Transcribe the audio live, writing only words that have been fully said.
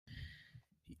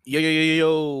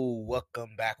Yo.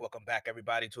 Welcome back,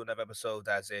 everybody, to another episode of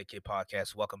the Isaiah Kid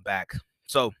Podcast. Welcome back.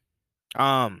 So,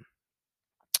 um,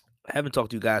 I haven't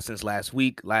talked to you guys since last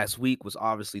week. Last week was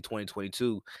obviously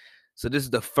 2022. So this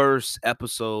is the first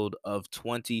episode of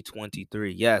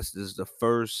 2023. Yes, this is the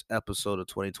first episode of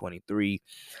 2023.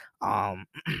 Um,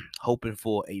 hoping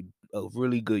for a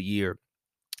really good year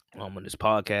on this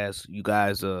podcast. You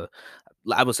guys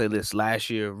I would say this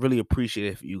last year, really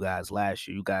appreciate it for you guys last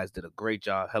year. You guys did a great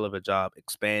job, hell of a job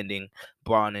expanding,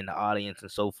 broadening the audience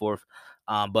and so forth.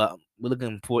 But we're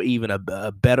looking for even a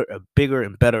better, a bigger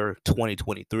and better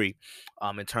 2023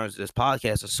 in terms of this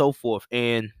podcast and so forth.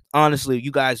 And honestly, you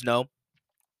guys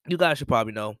should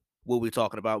probably know what we're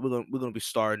talking about. We're gonna be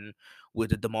starting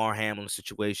with the Damar Hamlin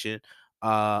situation,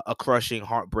 a crushing,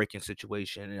 heartbreaking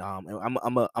situation. And I'm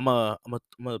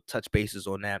a touch bases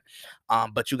on that.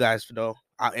 But you guys know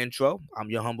our intro. I'm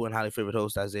your humble and highly favorite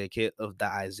host, Isaiah Kid of the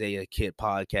Isaiah Kid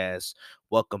Podcast.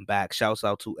 Welcome back. Shouts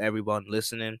out to everyone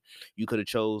listening. You could have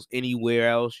chose anywhere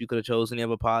else. You could have chose any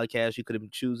other podcast. You could have been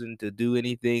choosing to do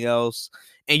anything else,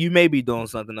 and you may be doing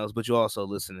something else, but you're also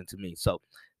listening to me. So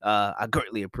I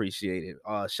greatly appreciate it.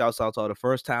 Shouts out to all the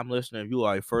first time listener. If you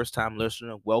are a first time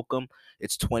listener, welcome.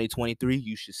 It's 2023.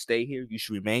 You should stay here. You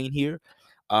should remain here.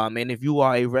 And if you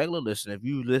are a regular listener, if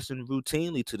you listen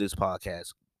routinely to this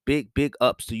podcast, big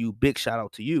ups to you. Big shout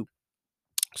out to you.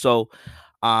 So,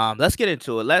 let's get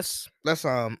into it. Let's let's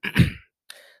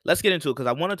get into it because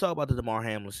I want to talk about the Damar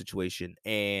Hamlin situation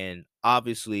and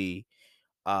obviously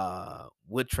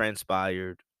what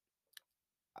transpired.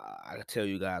 I can tell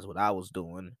you guys what I was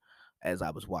doing as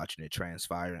I was watching it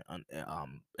transpire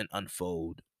and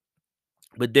unfold.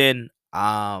 But then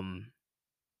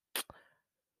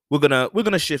we're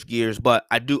gonna shift gears, but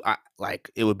I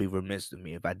like it would be remiss of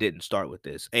me if I didn't start with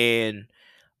this. And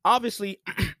obviously,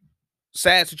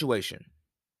 sad situation.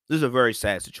 This is a very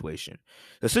sad situation.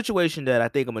 A situation that I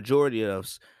think a majority of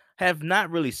us have not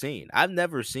really seen. I've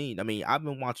never seen. I mean, I've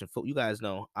been watching football. You guys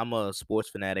know I'm a sports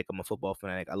fanatic. I'm a football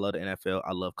fanatic. I love the NFL.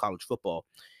 I love college football.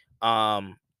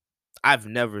 Um, I've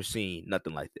never seen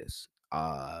nothing like this.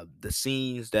 The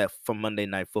scenes that from Monday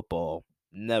Night Football,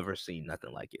 never seen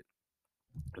nothing like it.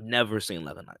 Never seen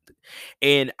nothing like it.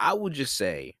 And I would just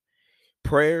say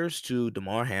prayers to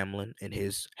Damar Hamlin and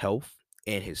his health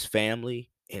and his family,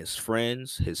 his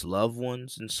friends, his loved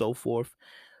ones, and so forth.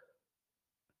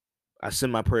 I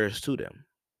send my prayers to them.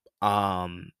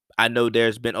 I know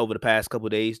there's been over the past couple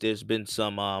of days, there's been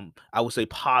some I would say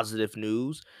positive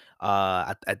news.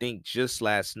 I think just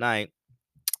last night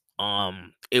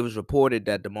it was reported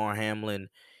that Damar Hamlin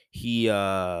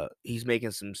he's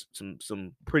making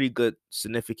some pretty good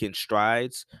significant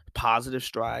strides, positive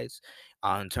strides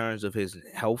in terms of his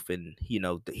health, and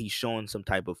he's showing some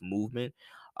type of movement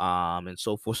and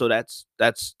so forth. So that's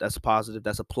a positive,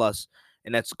 that's a plus,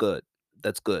 and that's good.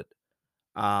 That's good.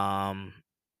 Um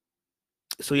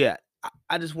so yeah,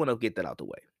 I just want to get that out the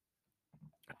way.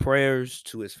 Prayers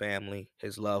to his family,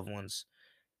 his loved ones,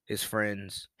 his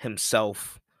friends,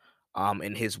 himself,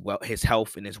 and his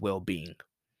health and his well-being.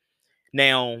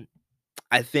 Now,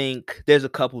 I think there's a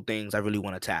couple things I really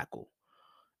want to tackle.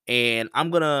 And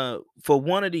I'm gonna, for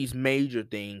one of these major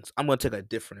things, I'm gonna take a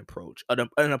different approach.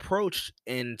 An approach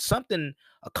in something,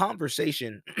 a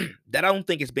conversation that I don't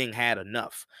think is being had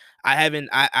enough. I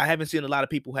haven't seen a lot of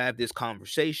people have this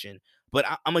conversation, but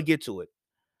I'm gonna get to it.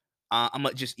 I'm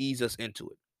gonna just ease us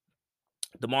into it.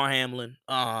 Damar Hamlin,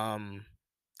 I'm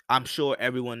sure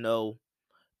everyone know,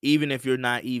 even if you're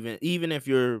not even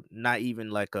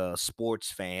like a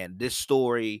sports fan, this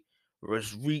story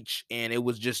was reach, and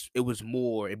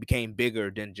it became bigger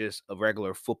than just a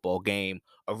regular football game,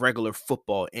 a regular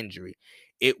football injury.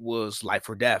 It was life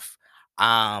or death.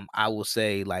 I will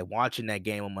say, like, watching that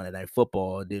game on Monday Night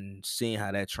Football and then seeing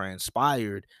how that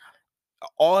transpired,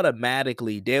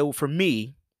 automatically there for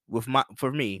me,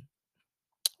 for me,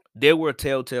 there were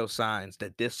telltale signs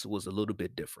that this was a little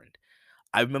bit different.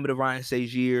 I remember the Ryan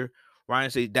Sage year. Ryan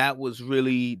Sage, that was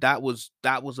really that was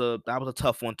a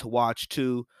tough one to watch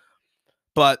too.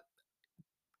 But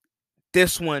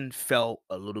this one felt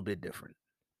a little bit different.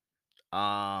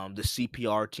 The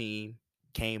CPR team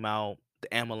came out. The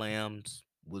MLMs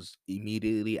was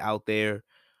immediately out there.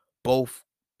 Both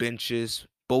benches,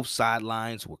 both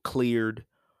sidelines were cleared.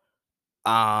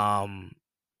 Um,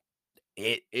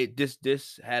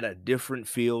 this had a different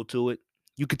feel to it.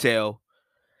 You could tell,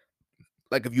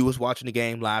 like if you was watching the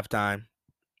game live time,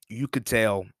 you could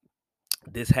tell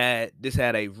this had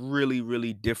a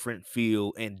really different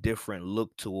feel and different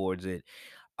look towards it.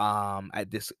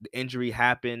 At this The injury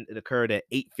happened, it occurred at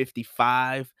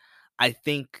 8:55. I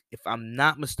think if I'm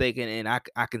not mistaken, and I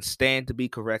can stand to be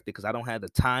corrected because I don't have the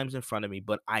times in front of me,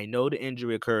 but I know the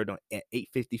injury occurred at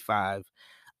 8:55.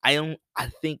 I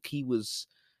think he was.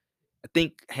 I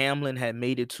think Hamlin had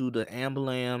made it to the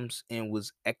ambulance and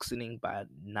was exiting by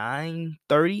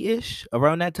 9:30 ish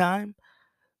around that time.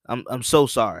 I'm so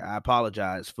sorry. I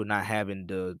apologize for not having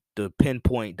the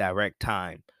pinpoint direct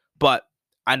time, but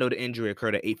I know the injury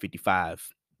occurred at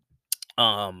 8:55.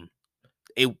 Um,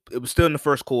 it was still in the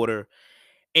first quarter,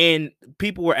 and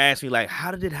people were asking me like,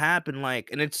 "How did it happen?" Like,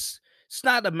 and it's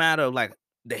not a matter of like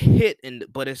the hit,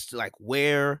 but it's like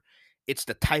where, it's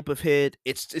the type of hit.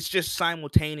 It's just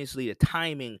simultaneously the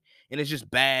timing, and it's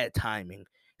just bad timing.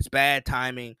 It's bad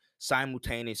timing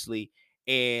simultaneously,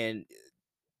 and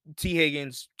T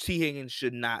Higgins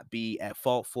should not be at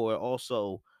fault for it.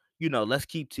 Also, let's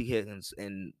keep T Higgins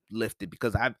and lifted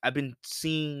because I've been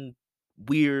seeing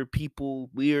weird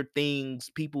people, weird things,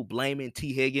 people blaming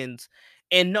T Higgins.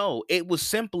 And no, it was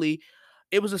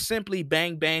a simply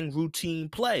bang bang routine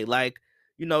play. Like,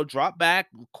 drop back,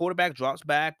 quarterback drops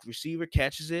back, receiver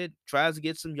catches it, tries to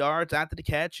get some yards after the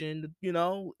catch, and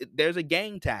there's a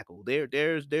gang tackle.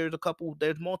 There's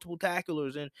multiple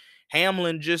tacklers, and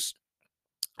Hamlin just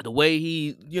the way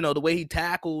he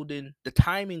tackled and the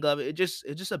timing of it, it's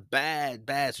just a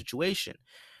bad situation.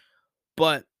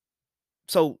 But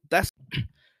so that's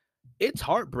it's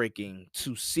heartbreaking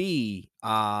to see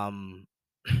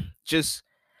just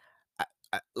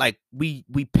like we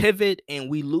pivot and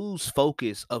we lose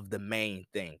focus of the main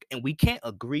thing, and we can't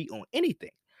agree on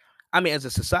anything. I mean, as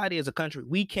a society, as a country,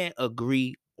 we can't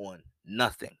agree on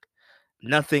nothing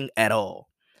at all.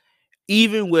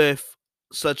 Even with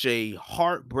such a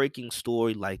heartbreaking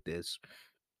story like this,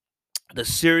 the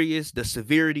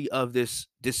severity of this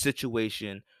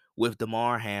situation with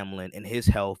Damar Hamlin and his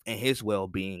health and his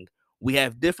well-being, we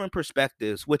have different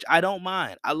perspectives, which I don't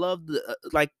mind. I love the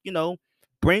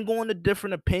bring on the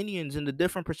different opinions and the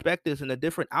different perspectives and the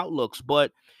different outlooks,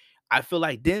 but I feel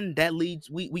like then that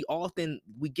leads we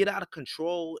get out of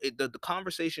control. The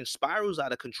conversation spirals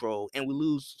out of control, and we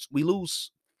lose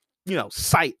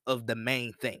sight of the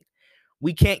main thing.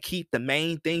 We can't keep the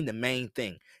main thing the main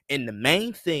thing. And the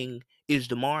main thing is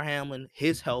Damar Hamlin,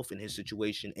 his health and his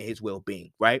situation and his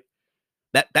well-being, right?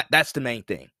 That's the main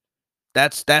thing.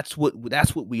 That's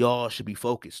what we all should be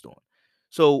focused on.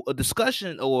 So a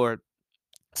discussion or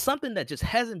something that just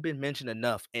hasn't been mentioned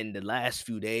enough in the last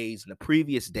few days and the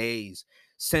previous days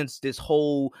since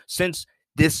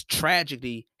this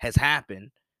tragedy has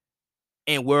happened,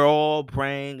 and we're all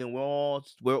praying and we're all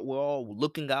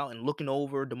looking out and looking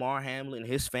over Damar Hamlin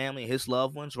and his family and his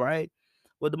loved ones, right?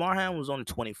 Well, Damar Hamlin was only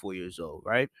 24 years old,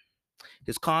 right?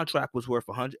 His contract was worth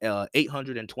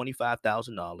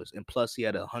 $825,000, and plus he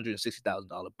had a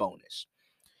 $160,000 bonus.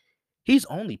 He's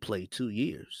only played 2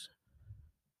 years.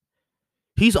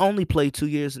 He's only played 2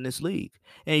 years in this league.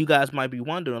 And you guys might be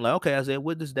wondering, like, okay, Isaiah,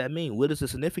 what does that mean? What is the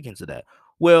significance of that?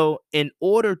 Well, in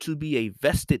order to be a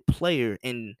vested player,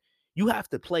 and you have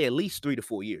to play at least 3 to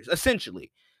 4 years,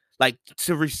 essentially. Like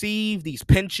to receive these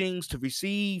pensions, to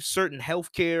receive certain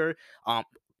health care.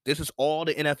 This is all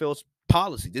the NFL's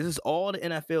policy. This is all the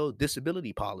NFL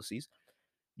disability policies.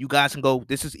 You guys can go.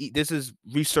 This is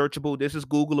researchable. This is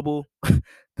Googleable.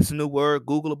 This is a new word,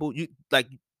 Googleable. You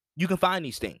can find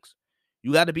these things.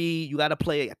 You got to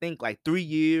play, I think, like 3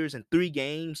 years and 3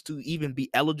 games to even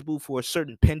be eligible for a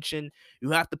certain pension.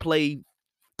 You have to play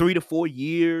 3 to 4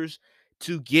 years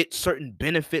to get certain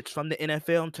benefits from the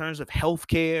NFL in terms of health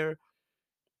care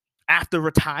after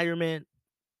retirement.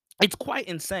 It's quite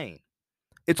insane.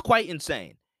 It's quite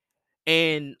insane.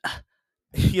 And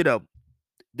you know,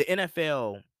 the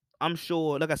NFL, I'm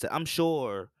sure, like I said, I'm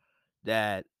sure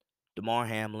that Damar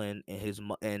Hamlin and his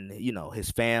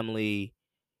family,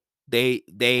 they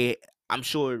I'm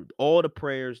sure all the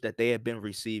prayers that they have been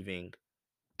receiving,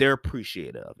 they're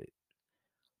appreciative of it.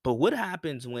 But what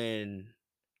happens when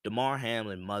Damar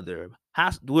Hamlin mother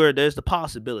has where there's the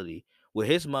possibility where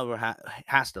his mother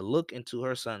has to look into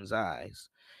her son's eyes,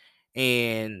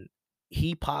 and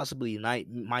he possibly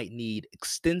might need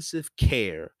extensive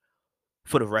care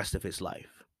for the rest of his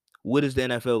life? What is the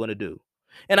NFL going to do?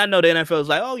 And I know the NFL is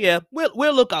like, oh yeah,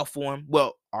 we'll look out for him.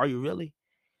 Well, are you really?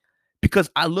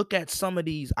 Because I look at some of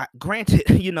these. Granted,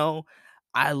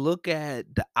 I look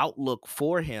at the outlook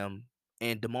for him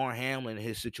and Damar Hamlin and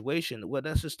his situation. Well,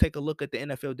 let's just take a look at the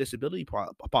NFL disability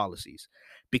policies,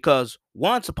 because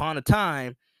once upon a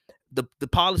time, the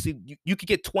policy, you could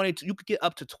get you could get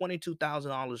up to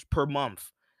 $22,000 per month.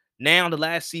 Now, the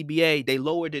last CBA, they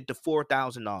lowered it to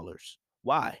 $4,000.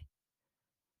 Why?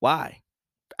 Why?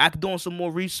 After doing some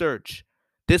more research,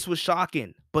 This was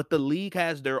shocking, but the league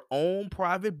has their own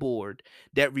private board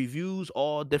that reviews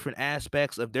all different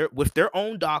aspects of their with their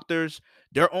own doctors,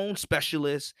 their own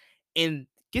specialists, and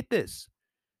get this,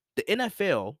 the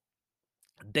NFL,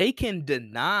 they can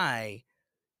deny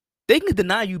they can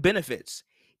deny you benefits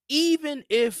even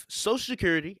if Social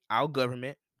Security, our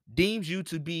government, deems you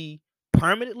to be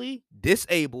permanently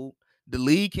disabled. The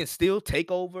league can still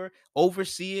take over,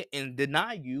 oversee it, and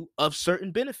deny you of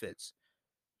certain benefits.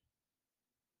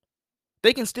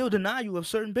 They can still deny you of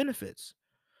certain benefits.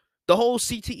 The whole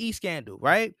CTE scandal,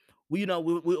 right? The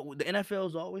NFL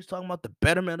is always talking about the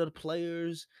betterment of the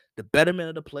players, the betterment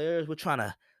of the players. We're trying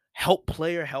to help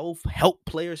player health, help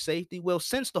player safety. Well,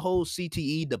 since the whole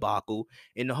CTE debacle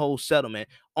and the whole settlement,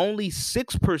 only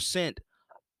 6%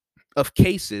 of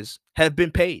cases have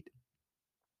been paid.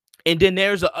 And then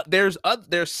there's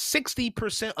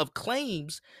 60% of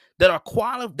claims that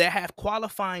have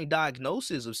qualifying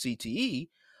diagnosis of CTE,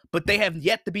 but they have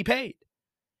yet to be paid.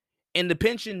 And the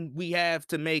pension we have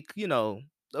to make,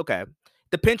 okay,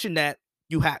 the pension that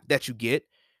you get,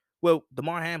 well,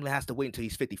 Damar Hamlin has to wait until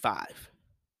he's 55.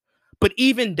 But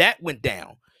even that went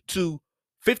down to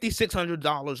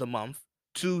 $5,600 a month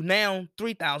to now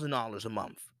 $3,000 a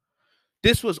month.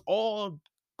 This was all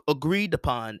agreed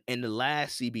upon in the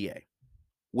last CBA,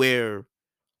 where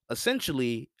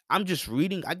essentially I'm just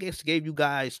reading. I guess gave you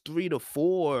guys 3 to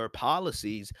 4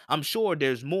 policies. I'm sure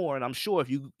there's more, and I'm sure if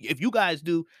you guys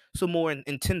do some more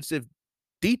intensive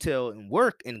detail and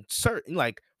work and certain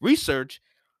like research,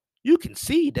 you can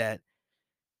see that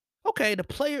okay, the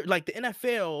player like the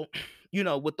NFL,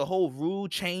 with the whole rule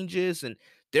changes and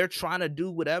they're trying to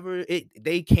do whatever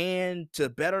they can to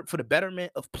better for the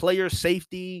betterment of player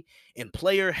safety and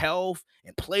player health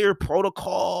and player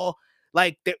protocol.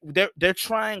 Like they're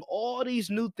trying all these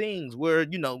new things where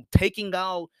taking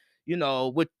out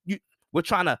what you we're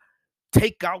trying to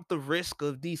take out the risk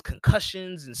of these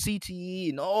concussions and CTE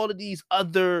and all of these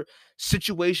other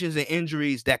situations and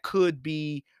injuries that could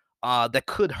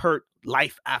hurt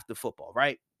life after football,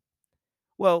 right?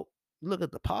 Well, look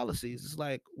at the policies. It's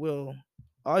like, well,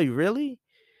 are you really?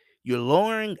 You're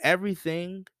lowering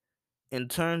everything in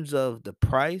terms of the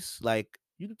price. Like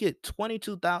you can get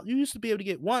 22,000. You used to be able to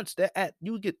get once that at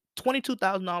you would get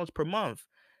 $22,000 per month.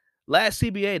 Last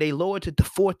CBA they lowered it to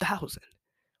 4,000.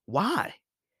 Why?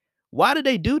 Why did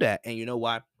they do that? And you know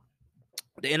why?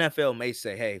 The NFL may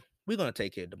say, "Hey, we're gonna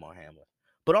take care of Damar Hamlin,"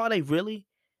 but are they really?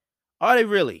 Are they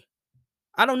really?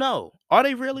 I don't know. Are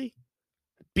they really?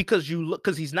 Because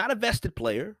he's not a vested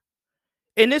player,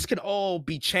 and this can all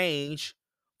be changed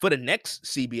for the next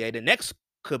CBA, the next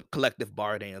collective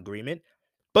bargaining agreement.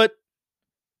 But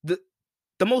the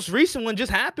the most recent one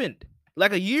just happened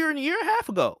like a year and a year and a half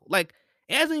ago. Like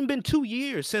it hasn't even been 2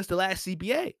 years since the last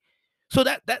CBA. So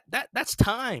that's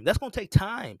time. That's gonna take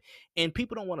time. And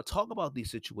people don't want to talk about these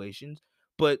situations,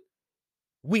 but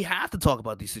we have to talk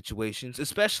about these situations,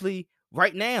 especially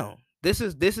right now. This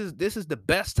is the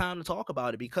best time to talk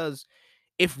about it because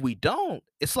if we don't,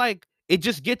 it's like it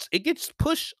gets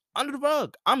pushed under the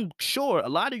rug. I'm sure a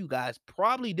lot of you guys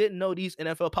probably didn't know these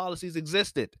NFL policies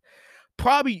existed.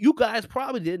 Probably you guys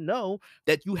probably didn't know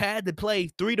that you had to play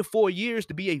 3 to 4 years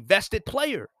to be a vested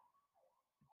player.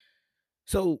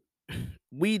 So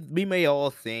we may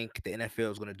all think the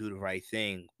NFL is going to do the right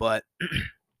thing, but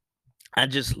I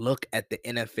just look at the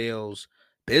NFL's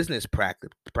business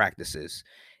practices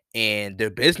and their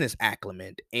business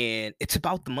acumen, and it's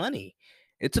about the money.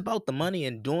 It's about the money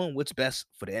and doing what's best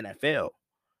for the NFL.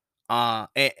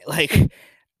 And like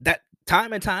that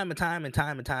time and time and time and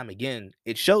time and time again,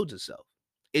 it shows itself.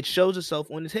 It shows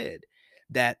itself on its head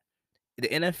that the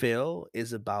NFL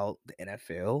is about the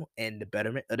NFL and the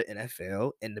betterment of the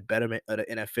NFL and the betterment of the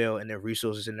NFL and their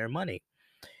resources and their money.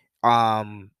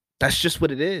 That's just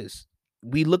what it is.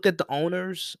 We look at the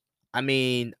owners. I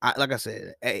mean, like I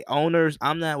said, hey, owners.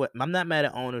 I'm not mad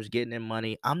at owners getting their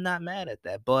money. I'm not mad at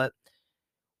that. But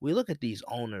we look at these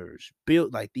owners,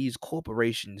 built like these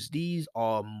corporations. These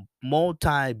are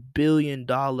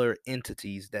multi-billion-dollar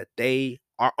entities that they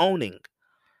are owning.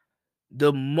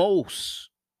 The most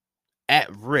at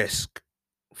risk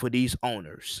for these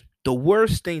owners. The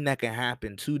worst thing that can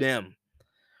happen to them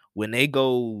when they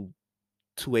go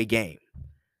to a game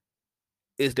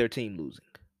is their team losing.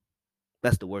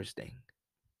 That's the worst thing.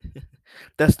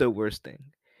 That's the worst thing.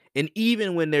 And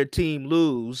even when their team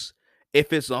lose,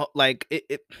 if it's like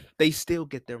they still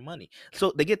get their money.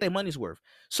 So they get their money's worth.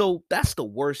 So that's the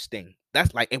worst thing.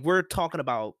 That's like if we're talking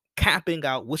about capping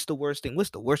out, what's the worst thing?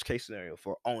 What's the worst case scenario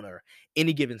for owner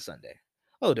any given Sunday?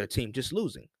 Oh, their team just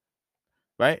losing,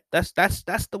 right? That's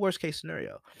the worst case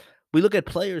scenario. We look at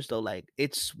players though, like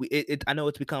I know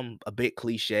it's become a bit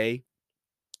cliche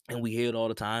and we hear it all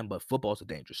the time, but football's a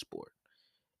dangerous sport.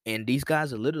 And these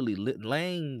guys are literally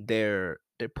laying they're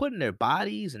putting their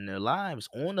bodies and their lives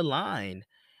on the line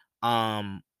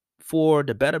um for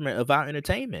the betterment of our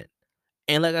entertainment.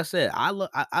 And like I said, I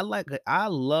love the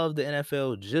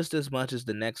NFL just as much as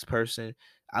the next person.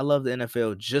 I love the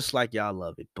NFL just like y'all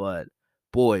love it. But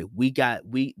boy, we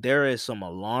there is some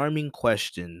alarming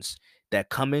questions that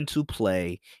come into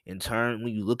play in turn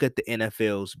when you look at the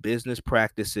NFL's business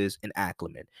practices and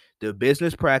acclimate. Their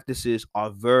business practices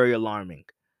are very alarming.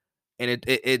 And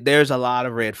there's a lot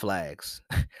of red flags.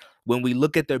 When we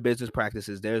look at their business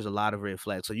practices, there's a lot of red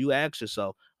flags. So you ask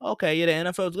yourself, okay, yeah,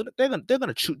 the NFL is they're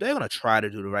gonna try to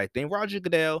do the right thing. Roger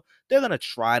Goodell, they're gonna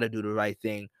try to do the right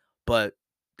thing, but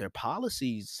their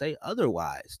policies say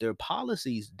otherwise. Their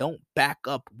policies don't back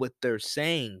up what they're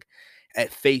saying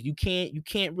at face. You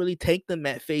can't really take them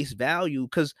at face value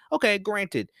because okay,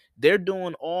 granted, they're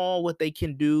doing all what they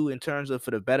can do in terms of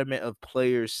for the betterment of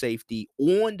players' safety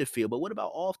on the field. But what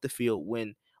about off the field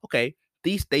when okay,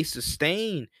 they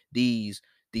sustain these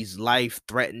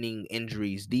life-threatening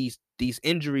injuries, these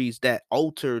injuries that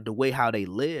alter the way how they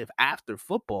live after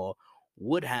football?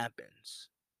 What happens?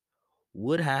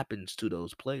 What happens to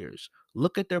those players?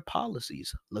 Look at their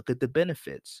policies, look at the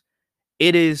benefits.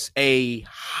 It is a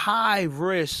high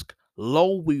risk,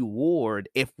 low reward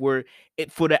if we're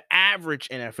it for the average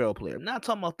NFL player. I'm not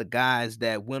talking about the guys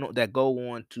that that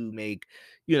go on to make,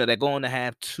 that go on to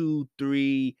have two,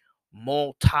 three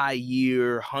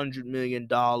multi-year, $100 million,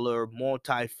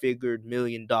 multi-figured $1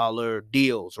 million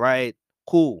deals, right?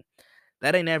 Cool.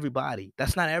 That ain't everybody.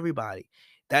 That's not everybody.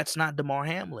 That's not DeMar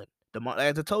Hamlin. DeMar,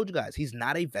 as I told you guys, he's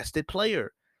not a vested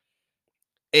player.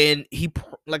 And he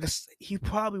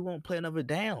probably won't play another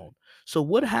down. So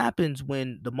what happens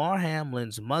when Damar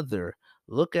Hamlin's mother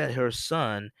look at her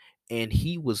son and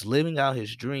he was living out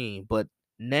his dream, but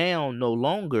now no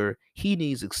longer he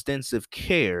needs extensive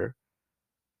care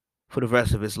for the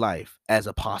rest of his life as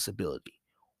a possibility?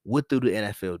 What do the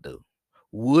NFL do?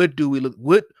 What do we look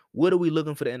what are we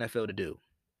looking for the NFL to do?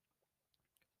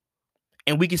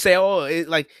 And we can say, oh,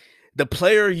 like the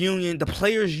players union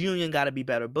got to be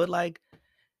better, but like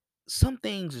some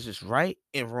things is just right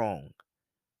and wrong.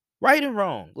 Right and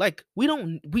wrong. Like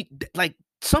like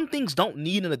some things don't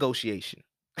need a negotiation.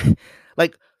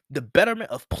 Like the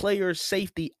betterment of player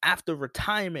safety after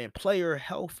retirement, player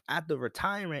health after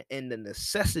retirement, and the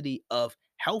necessity of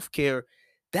healthcare,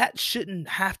 that shouldn't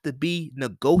have to be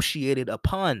negotiated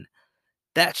upon.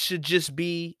 That should just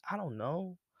be, I don't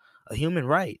know, a human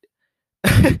right.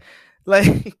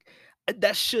 Like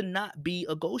that should not be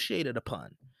negotiated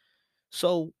upon.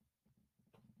 So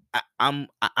I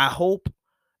hope,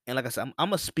 and like I said, I'm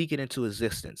gonna speak it into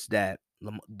existence that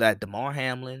that Damar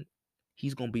Hamlin,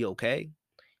 he's gonna be okay,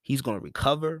 he's gonna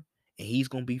recover, and he's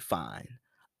gonna be fine.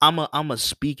 I'm a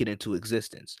speak it into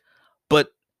existence, but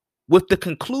with the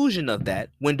conclusion of that,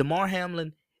 when Damar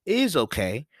Hamlin is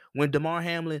okay, when Damar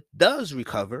Hamlin does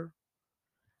recover,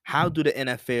 how do the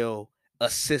NFL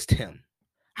assist him?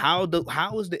 How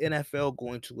is the NFL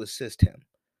going to assist him?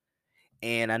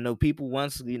 And I know people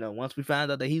once we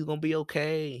find out that he's gonna be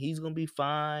okay, he's gonna be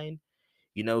fine.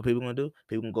 You know what people gonna do?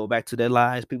 People gonna go back to their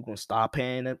lives. People gonna stop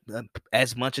paying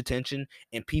as much attention,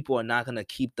 and people are not gonna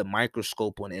keep the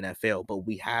microscope on NFL. But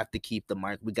we have to keep the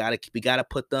mic. We gotta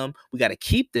put them. We gotta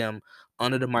keep them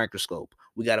under the microscope.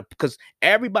 We gotta because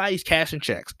everybody's cashing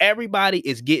checks. Everybody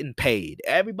is getting paid.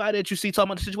 Everybody that you see talking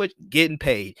about the situation getting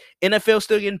paid. NFL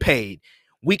still getting paid.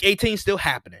 Week 18 still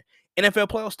happening. NFL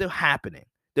playoffs still happening.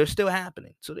 They're still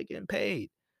happening. So they're getting paid.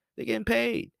 They're getting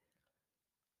paid.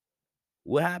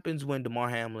 What happens when Damar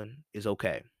Hamlin is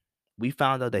okay? We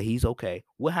found out that he's okay.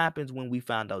 What happens when we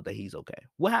found out that he's okay?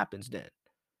 What happens then?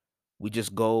 We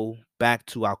just go back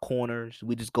to our corners.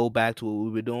 We just go back to what we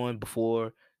were doing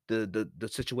before the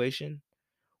situation.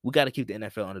 We got to keep the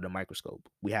NFL under the microscope.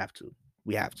 We have to.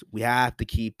 We have to. We have to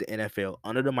keep the NFL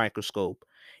under the microscope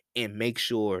and make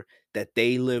sure that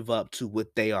they live up to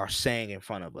what they are saying in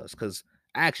front of us. Because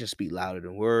actions speak louder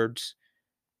than words.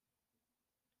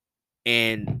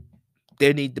 And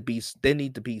there need to be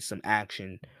some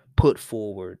action put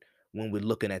forward when we're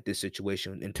looking at this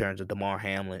situation in terms of Damar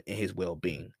Hamlin and his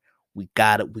well-being. We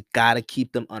gotta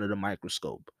keep them under the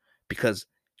microscope because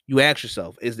you ask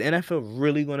yourself, is the NFL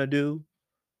really gonna do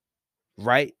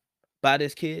right by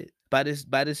this kid, by this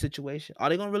situation? Are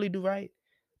they gonna really do right?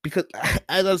 Because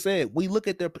as I said, we look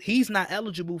at he's not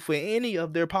eligible for any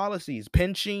of their policies,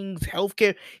 pensions,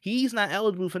 healthcare. He's not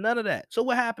eligible for none of that. So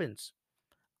what happens?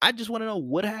 I just want to know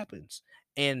what happens.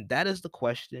 And that is the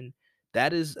question.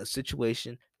 That is a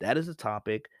situation. That is a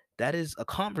topic that is a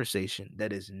conversation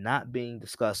that is not being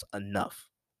discussed enough.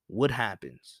 What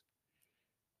happens?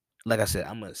 Like I said,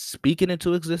 I'm gonna speak it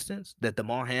into existence that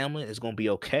Damar Hamlin is gonna be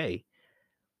okay,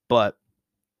 but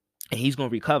and he's gonna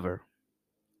recover.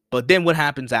 But then what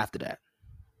happens after that?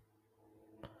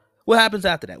 What happens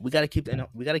after that? We got to keep the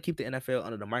NFL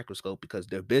under the microscope because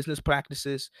their business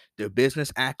practices, their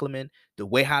business acumen, the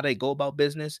way how they go about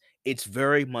business, it's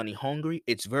very money hungry,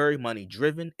 it's very money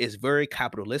driven, it's very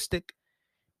capitalistic.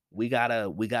 We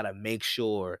gotta make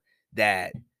sure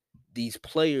that these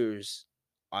players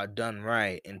are done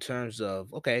right in terms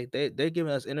of okay, they're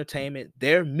giving us entertainment,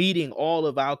 they're meeting all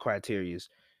of our criterias.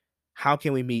 How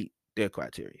can we meet their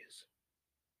criterias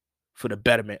for the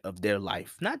betterment of their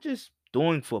life? Not just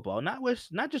doing football, not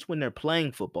just when they're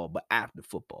playing football, but after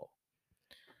football.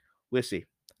 We'll see.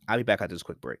 I'll be back after this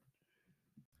quick break.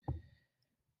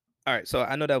 All right, so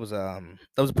I know that was a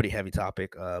pretty heavy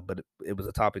topic, but it was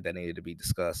a topic that needed to be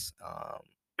discussed.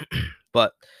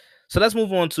 But so let's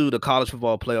move on to the college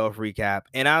football playoff recap.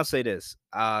 And I'll say this: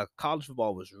 college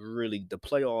football was really the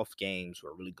playoff games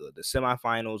were really good. The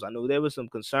semifinals, I know there was some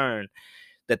concern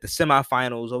that the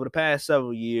semifinals over the past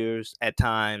several years, at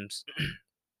times,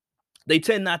 they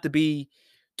tend not to be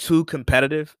too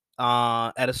competitive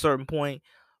at a certain point.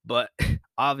 But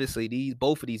obviously, these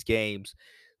both of these games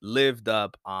lived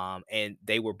up, and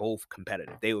they were both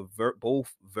competitive. They were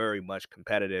both very much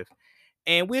competitive,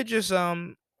 and we're just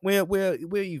we'll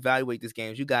evaluate these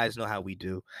games. You guys know how we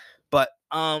do, but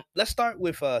let's start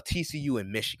with TCU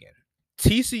and Michigan.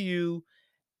 TCU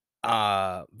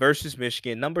versus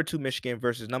Michigan, number 2 Michigan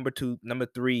versus number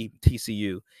 3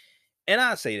 TCU. And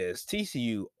I say this,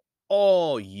 TCU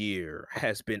all year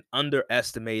has been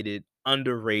underestimated,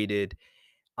 underrated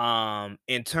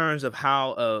in terms of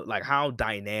how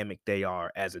dynamic they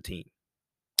are as a team.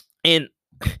 And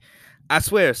I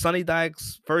swear, Sonny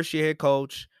Dykes, first year head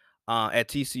coach at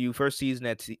TCU, first season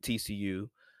at TCU,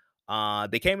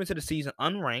 they came into the season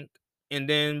unranked. And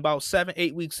then about 7,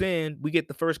 8 weeks in, we get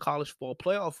the first college football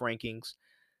playoff rankings.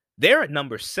 They're at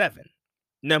number 7.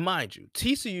 Now, mind you,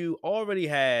 TCU already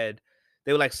they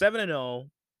were like 7-0.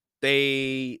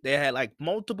 They had like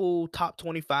multiple top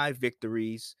 25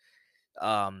 victories.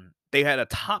 They had a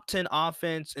top 10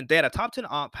 offense, and they had a top 10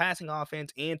 passing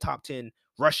offense and top 10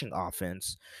 rushing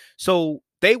offense. So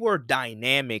they were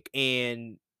dynamic,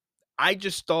 and I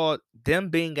just thought them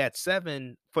being at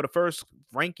 7 for the first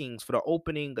rankings for the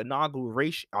opening inaugural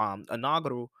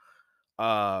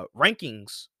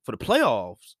rankings for the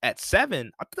playoffs at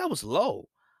 7, I thought that was low.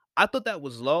 I thought that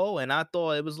was low, and I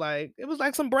thought it was like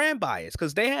some brand bias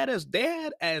because they had as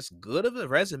good of a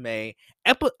resume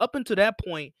up until that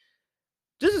point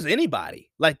just as anybody.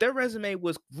 Like their resume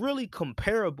was really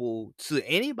comparable to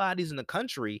anybody's in the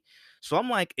country. So I'm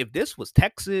like, if this was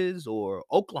Texas or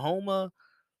Oklahoma,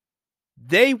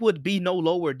 they would be no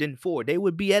lower than 4. They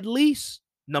would be at least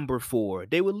number 4.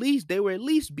 They would at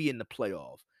least be in the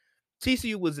playoff.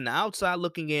 TCU was an outside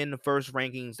looking in the first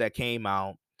rankings that came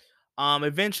out.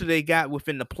 Eventually they got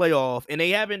within the playoff, and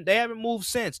they haven't moved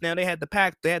since. Now they had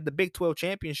the Big 12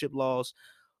 championship loss,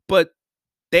 but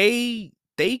they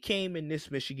came in this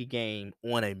Michigan game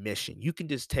on a mission. You can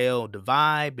just tell the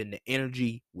vibe and the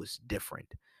energy was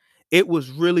different. It was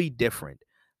really different.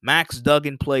 Max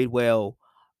Duggan played well.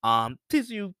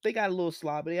 TCU, they got a little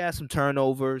sloppy. They had some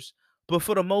turnovers, but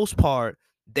for the most part,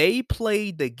 they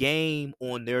played the game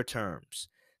on their terms.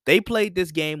 They played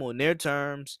this game on their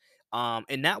terms,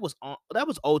 and that was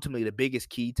ultimately the biggest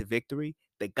key to victory.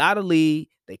 They got a lead.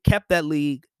 They kept that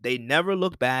lead. They never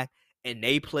looked back, and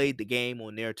they played the game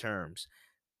on their terms.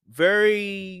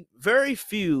 Very, very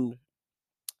few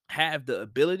have the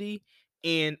ability.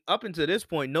 And up until this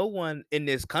point, no one in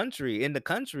the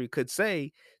country could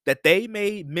say that they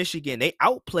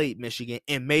outplayed Michigan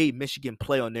and made Michigan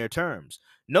play on their terms.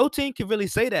 No team can really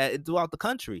say that throughout the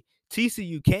country.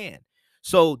 TCU can.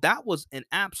 So that was an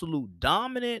absolute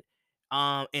dominant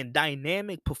and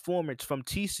dynamic performance from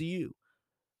TCU.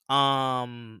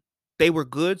 Um, they were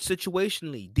good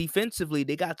situationally. Defensively,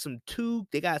 they got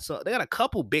a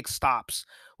couple big stops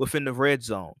within the red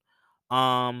zone.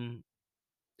 Um,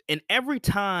 and every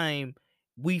time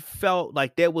we felt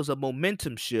like there was a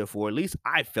momentum shift, or at least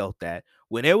I felt that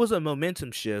when there was a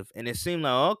momentum shift and it seemed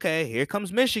like, okay, here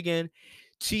comes Michigan,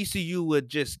 TCU would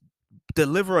just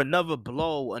deliver another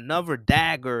blow, another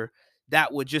dagger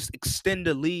that would just extend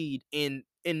the lead and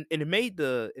it made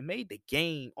the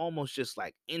game almost just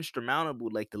like insurmountable,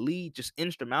 like the lead just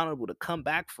insurmountable to come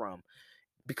back from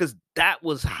because that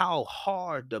was how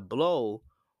hard the blow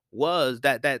was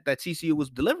that TCU was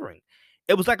delivering.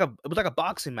 It was like a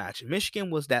boxing match. Michigan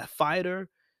was that fighter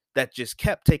that just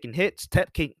kept taking hits,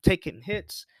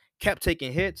 kept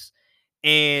taking hits,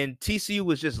 and TCU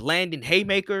was just landing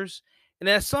haymakers. And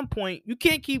at some point, you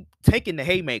can't keep taking the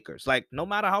haymakers. Like, no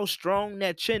matter how strong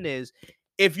that chin is,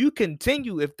 if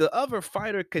the other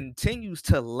fighter continues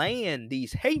to land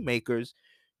these haymakers,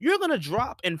 you're gonna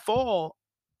drop and fall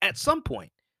at some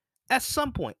point. At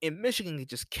some point, and Michigan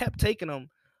just kept taking them,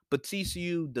 but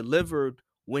TCU delivered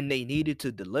when they needed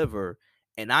to deliver.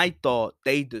 And I thought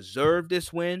they deserved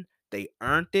this win. They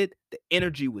earned it. The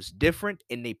energy was different,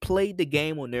 and they played the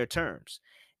game on their terms.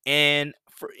 And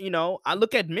I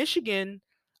look at Michigan.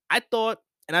 I thought,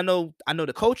 and I know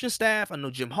the coaching staff. I know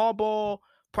Jim Harbaugh.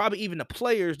 Probably even the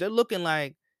players. They're looking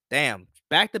like, damn,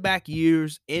 back-to-back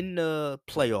years in the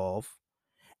playoff.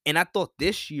 And I thought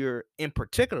this year in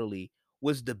particularly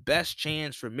was the best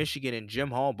chance for Michigan and Jim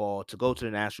Harbaugh to go to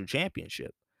the national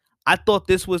championship. I thought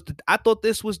this was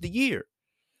the year.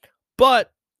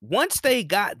 But once they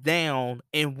got down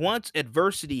and once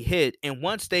adversity hit and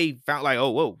once they found like,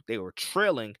 oh, whoa, they were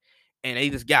trailing and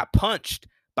they just got punched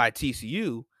by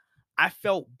TCU, I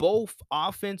felt both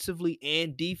offensively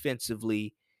and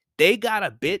defensively, they got a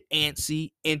bit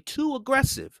antsy and too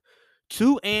aggressive.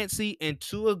 Too antsy and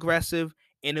too aggressive.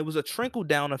 And it was a trickle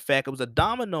down effect. It was a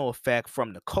domino effect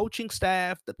from the coaching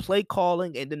staff, the play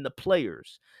calling, and then the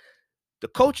players. The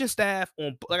coaching staff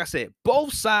on, like I said,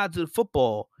 both sides of the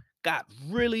football got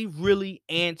really, really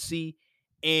antsy,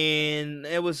 and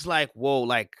it was like, whoa,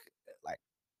 like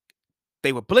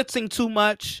they were blitzing too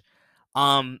much.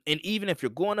 And even if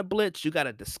you're going to blitz, you got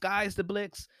to disguise the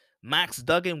blitz. Max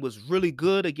Duggan was really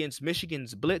good against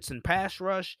Michigan's blitz and pass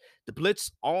rush. The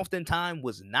blitz oftentimes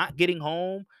was not getting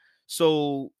home.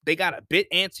 So they got a bit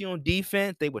antsy on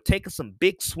defense. They were taking some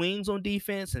big swings on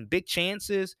defense and big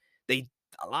chances. They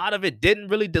A lot of it didn't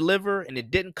really deliver and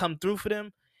it didn't come through for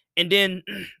them. And then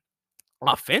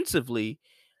offensively,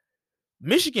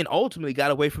 Michigan ultimately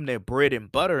got away from their bread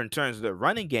and butter in terms of their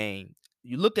running game.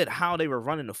 You look at how they were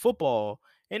running the football,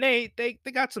 and they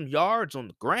got some yards on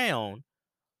the ground,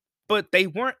 but they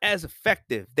weren't as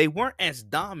effective. They weren't as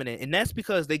dominant, and that's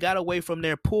because they got away from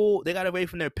their pull. They got away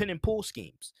from their pin and pull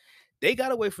schemes. They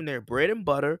got away from their bread and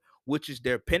butter, which is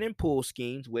their pin and pull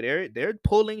schemes, where they're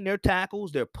pulling their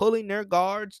tackles, they're pulling their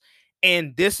guards,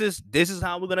 and this is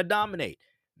how we're gonna dominate.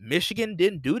 Michigan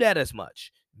didn't do that as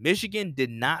much. Michigan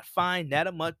did not find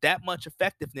that much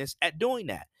effectiveness at doing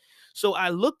that. So I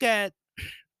look at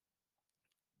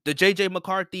the JJ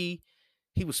McCarthy,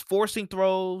 he was forcing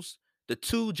throws, the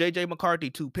two JJ McCarthy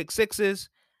two pick sixes.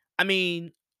 I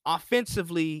mean,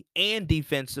 offensively and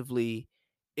defensively,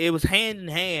 it was hand in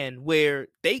hand where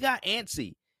they got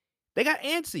antsy. They got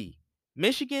antsy.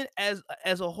 Michigan as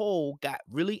a whole got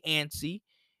really antsy,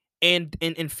 and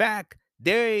in fact,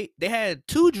 they had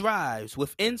two drives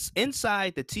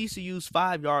inside the TCU's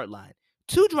 5 yard line.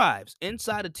 Two drives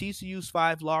inside the TCU's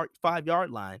 5 yard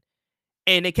line,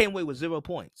 and they came away with 0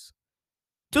 points.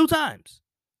 Two times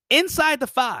inside the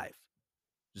 5,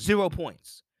 0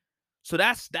 points. So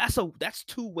that's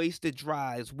two wasted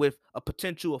drives with a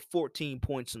potential of 14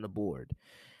 points on the board.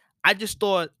 I just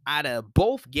thought out of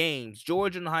both games,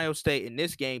 Georgia and Ohio State, in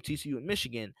this game, TCU and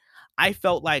Michigan, I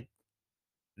felt like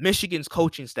Michigan's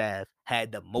coaching staff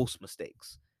had the most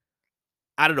mistakes.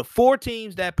 Out of the four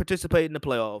teams that participated in the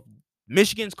playoff,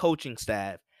 Michigan's coaching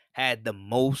staff had the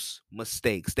most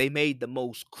mistakes. They made the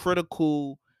most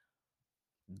critical,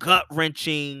 gut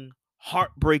wrenching,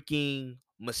 heartbreaking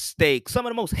mistakes, some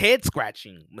of the most head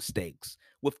scratching mistakes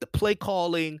with the play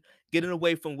calling, getting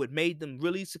away from what made them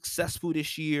really successful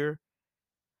this year.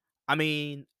 I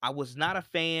mean, I was not a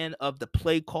fan of the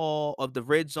play call, of the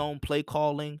red zone play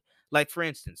calling. Like, for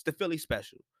instance, the Philly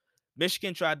special.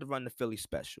 Michigan tried to run the Philly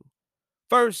special.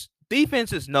 First,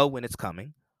 defenses know when it's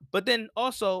coming, but then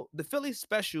also the Philly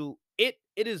special, it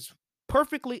is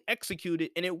perfectly executed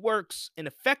and it works and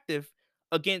effective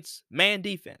against man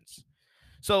defense.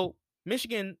 So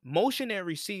Michigan motion their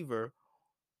receiver,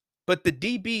 but the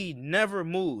DB never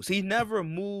moves. He never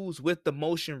moves with the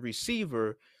motion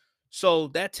receiver. So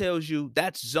that tells you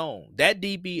that's zone. That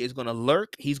DB is gonna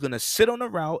lurk. He's gonna sit on the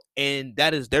route, and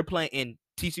they're playing in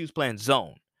TCU's playing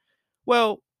zone.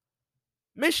 Well,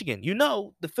 Michigan,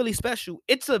 the Philly special,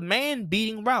 it's a man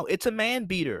beating route. It's a man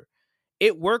beater.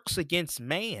 It works against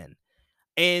man.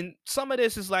 And some of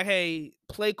this is like, hey,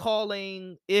 play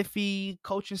calling, iffy,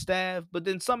 coaching staff. But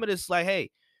then some of this is like,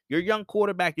 hey, you're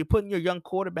putting your young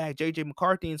quarterback, JJ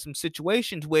McCarthy, in some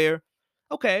situations where,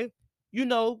 okay, you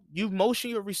motion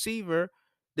your receiver,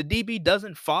 the DB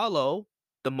doesn't follow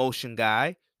the motion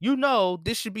guy.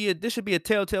 This should be a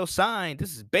telltale sign.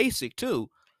 This is basic too,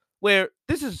 where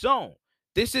this is zone.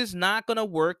 This is not gonna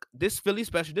work. This Philly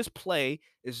special, this play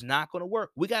is not gonna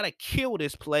work. We gotta kill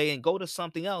this play and go to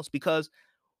something else because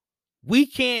we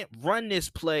can't run this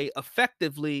play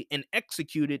effectively and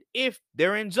execute it if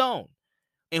they're in zone.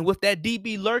 And with that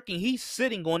DB lurking, he's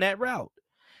sitting on that route.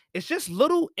 It's just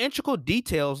little integral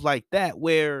details like that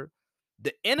where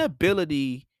the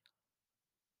inability,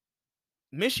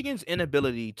 Michigan's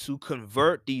inability to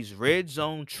convert these red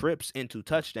zone trips into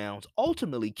touchdowns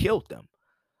ultimately killed them.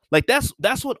 Like that's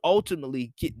what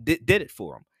ultimately did it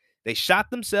for them. They shot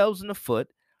themselves in the foot,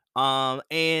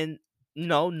 and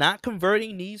not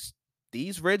converting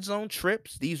these red zone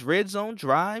trips, these red zone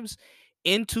drives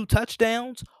into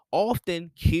touchdowns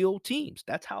often kill teams.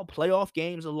 That's how playoff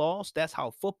games are lost. That's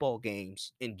how football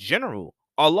games in general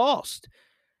are lost.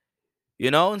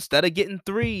 Instead of getting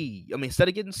three, I mean, instead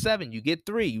of getting seven, you get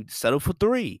three. You settle for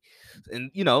three,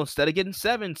 and instead of getting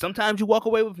seven, sometimes you walk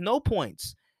away with no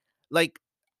points. Like,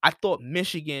 I thought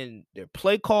Michigan, their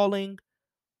play calling,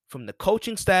 from the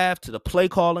coaching staff to the play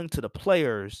calling to the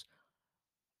players,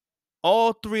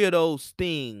 all three of those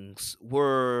things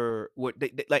were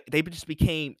they just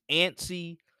became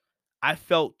antsy. I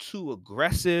felt too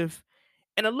aggressive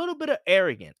and a little bit of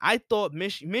arrogant. I thought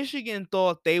Michigan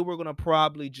thought they were gonna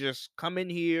probably just come in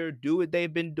here, do what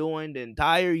they've been doing the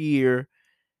entire year,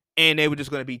 and they were just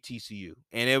gonna beat TCU,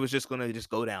 and it was just gonna just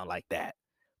go down like that.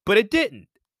 But it didn't.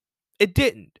 It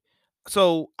didn't.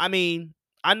 So, I mean,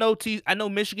 I know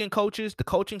Michigan coaches, the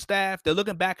coaching staff, they're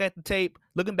looking back at the tape,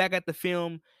 looking back at the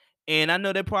film, and I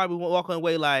know they're probably walking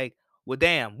away like, well,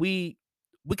 damn, we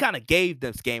kind of gave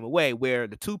this game away where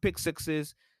the two pick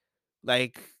sixes,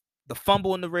 like the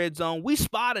fumble in the red zone, we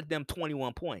spotted them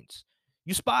 21 points.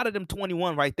 You spotted them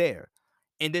 21 right there.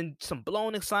 And then some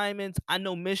blown assignments. I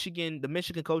know the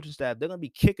Michigan coaching staff, they're gonna be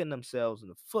kicking themselves in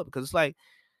the foot because it's like,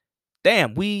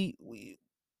 damn, we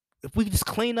if we just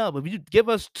clean up, if you give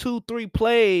us 2, 3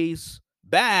 plays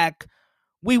back,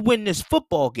 we win this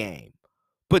football game.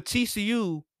 But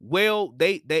TCU, well,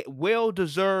 they well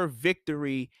deserved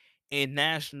victory and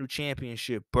national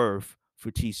championship berth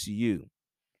for TCU.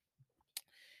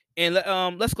 And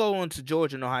let's go on to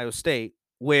Georgia and Ohio State,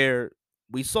 where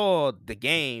we saw the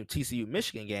game, TCU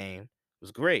Michigan game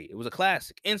was great. It was a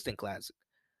classic, instant classic.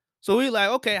 So we like,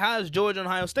 okay, how is Georgia and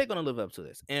Ohio State going to live up to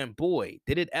this? And boy,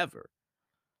 did it ever.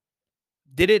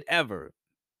 Did it ever.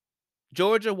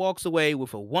 Georgia walks away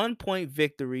with a 1 point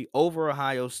victory over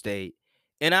Ohio State.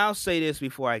 And I'll say this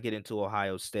before I get into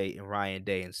Ohio State and Ryan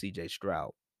Day and CJ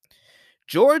Stroud.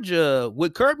 Georgia,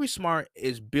 what Kirby Smart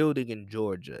is building in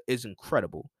Georgia is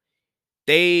incredible.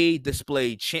 They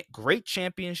displayed great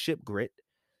championship grit.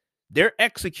 Their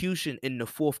execution in the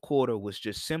fourth quarter was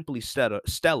just simply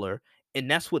stellar,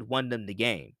 and that's what won them the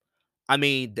game. I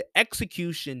mean, the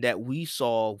execution that we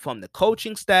saw from the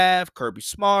coaching staff, Kirby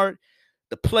Smart,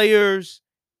 the players,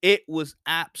 it was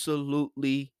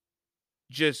absolutely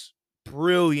just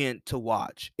brilliant to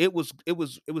watch. It was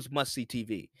must see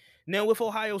TV. Now with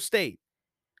Ohio State,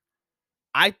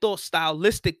 I thought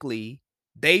stylistically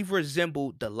they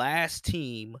resembled the last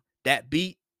team that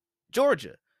beat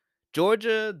Georgia. Like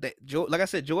I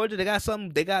said, Georgia, they got something.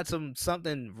 They got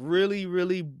something really,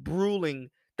 really grueling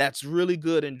that's really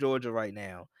good in Georgia right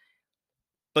now.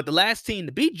 But the last team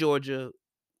to beat Georgia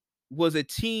was a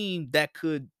team that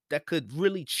could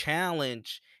really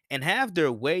challenge and have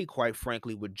their way, quite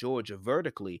frankly, with Georgia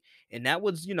vertically. And that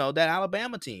was, that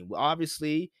Alabama team. Well,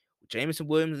 obviously, Jameson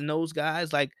Williams and those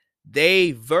guys, like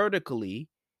they vertically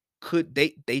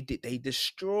they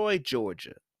destroyed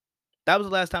Georgia. That was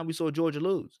the last time we saw Georgia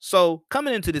lose. So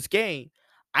coming into this game,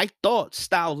 I thought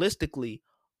stylistically,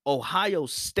 Ohio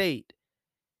State,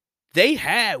 they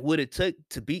had what it took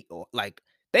to beat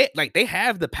they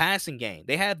have the passing game.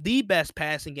 They have the best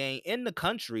passing game in the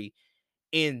country.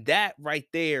 And that right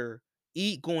there,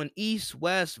 going east,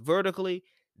 west, vertically,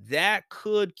 that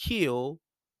could kill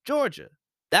Georgia.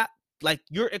 That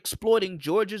you're exploiting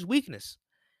Georgia's weakness.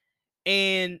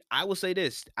 And I will say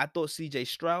this: I thought C.J.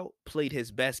 Stroud played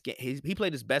his best game. He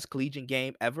played his best collegiate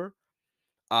game ever.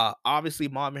 Obviously,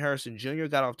 Marvin Harrison Jr.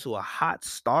 got off to a hot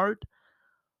start.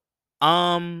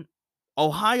 Um,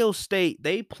 Ohio State,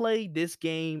 they played this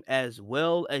game as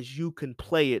well as you can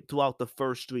play it throughout the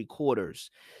first three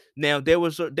quarters. Now there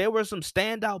were some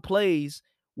standout plays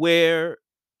where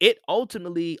it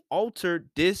ultimately altered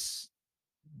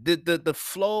the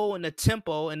flow and the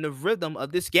tempo and the rhythm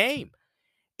of this game.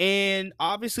 And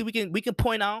obviously we can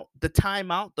point out the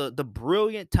timeout, the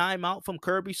brilliant timeout from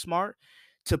Kirby Smart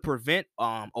to prevent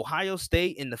Ohio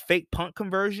State in the fake punt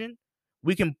conversion.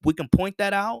 We can point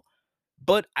that out.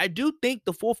 But I do think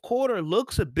the fourth quarter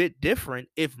looks a bit different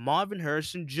if Marvin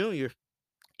Harrison Jr.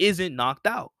 isn't knocked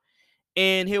out.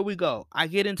 And here we go. I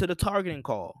get into the targeting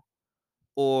call,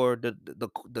 or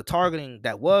the targeting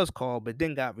that was called but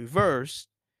then got reversed.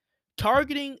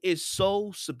 Targeting is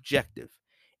so subjective,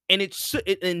 and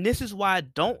and this is why I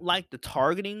don't like the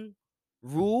targeting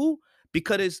rule,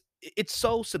 because it's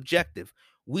so subjective.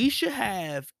 We should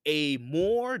have a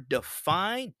more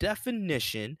defined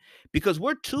definition, because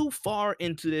we're too far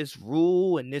into this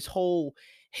rule and this whole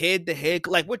head to head,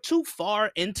 like we're too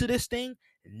far into this thing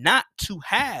not to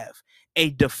have a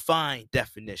defined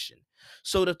definition.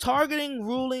 So the targeting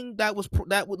ruling that was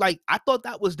like, I thought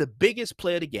that was the biggest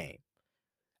play of the game.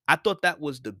 I thought that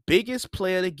was the biggest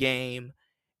play of the game,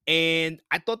 and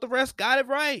I thought the rest got it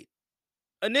right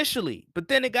initially, but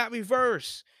then it got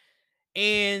reversed,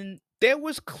 and there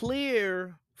was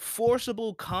clear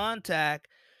forcible contact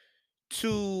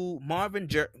to Marvin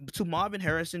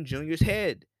Harrison Jr.'s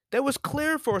head. There was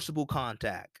clear forcible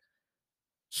contact.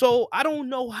 So I don't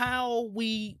know how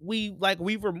we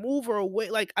remove her away.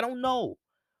 Like, I don't know,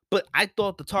 but I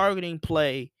thought the targeting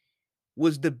play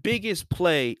was the biggest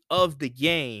play of the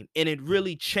game, and it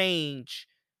really changed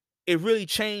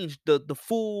the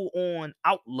full on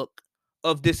outlook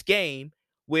of this game,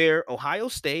 where Ohio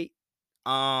State,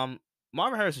 um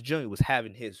Marvin Harrison Jr. was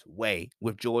having his way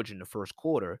with Georgia in the first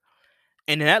quarter,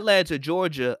 and that led to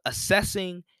Georgia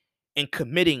assessing and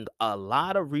committing a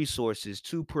lot of resources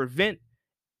to prevent,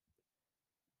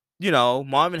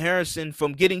 Marvin Harrison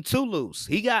from getting too loose.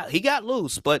 He got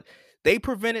loose, but they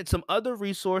prevented some other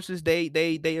resources. They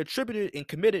attributed and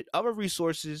committed other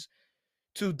resources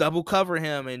to double cover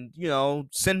him and,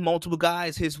 send multiple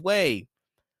guys his way,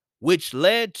 which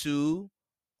led to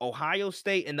Ohio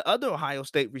State and the other Ohio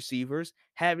State receivers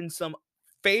having some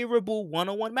favorable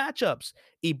one-on-one matchups.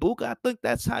 Ibuka, I think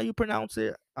that's how you pronounce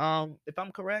it. If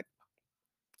I'm correct,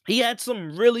 he had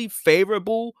some really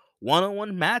favorable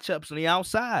one-on-one matchups on the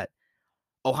outside.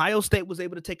 Ohio State was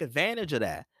able to take advantage of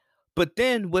that. But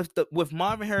then with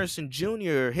Marvin Harrison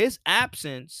Jr., his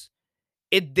absence,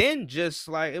 it then just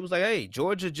like, it was like, hey,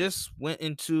 Georgia just went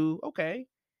into, okay,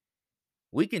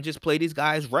 we can just play these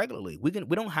guys regularly. We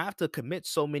don't have to commit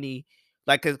so many,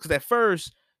 like, because at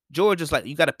first Georgia's like,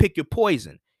 you got to pick your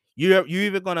poison. You're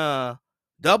either gonna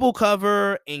double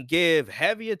cover and give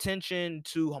heavy attention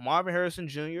to Marvin Harrison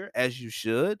Jr., as you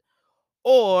should,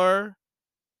 or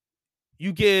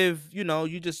you give, you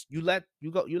just you let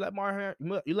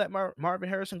Marvin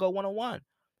Harrison go one on one.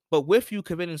 But with you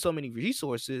committing so many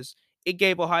resources, it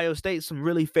gave Ohio State some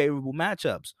really favorable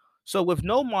matchups. So with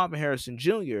no Marvin Harrison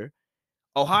Jr.,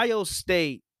 Ohio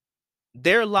State,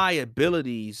 their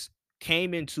liabilities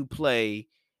came into play,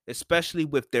 especially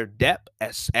with their depth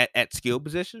at skill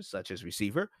positions such as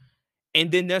receiver,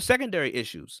 and then their secondary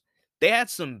issues. They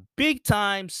had some big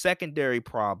time secondary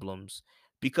problems,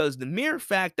 because the mere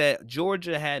fact that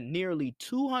Georgia had nearly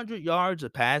 200 yards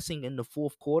of passing in the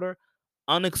fourth quarter,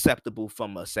 unacceptable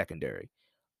from a secondary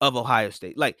of Ohio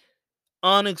State.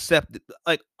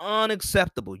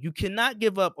 Unacceptable. You cannot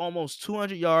give up almost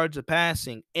 200 yards of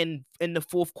passing in the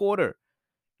fourth quarter.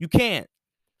 You can't.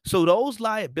 So those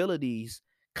liabilities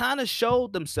kind of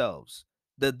showed themselves.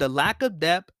 The lack of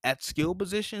depth at skill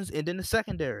positions and then the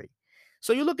secondary.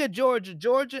 So you look at Georgia.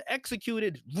 Georgia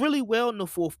executed really well in the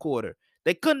fourth quarter.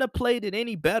 They couldn't have played it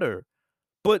any better.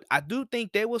 But I do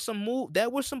think there were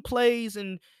some plays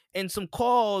and some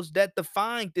calls that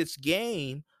defined this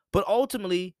game. But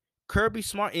ultimately, Kirby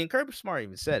Smart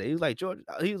even said it. He was like, Georgia,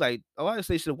 he was like, Ohio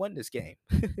State should have won this game.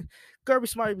 Kirby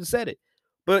Smart even said it.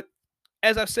 But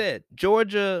as I said,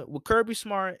 Georgia, what Kirby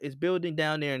Smart is building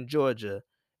down there in Georgia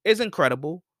is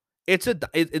incredible. It's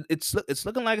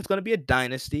looking like it's going to be a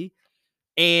dynasty,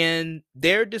 and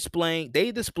they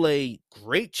display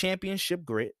great championship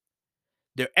grit.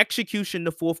 Their execution in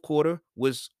the fourth quarter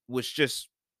was just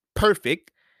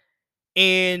perfect,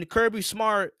 and Kirby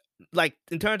Smart, like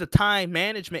in terms of time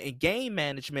management and game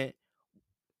management,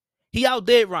 he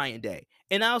outdid Ryan Day.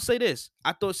 And I'll say this: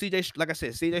 I thought like I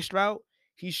said, CJ Stroud,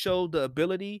 he showed the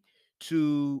ability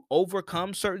to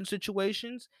overcome certain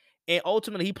situations, and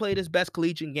ultimately he played his best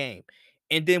collegiate game.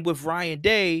 And then with Ryan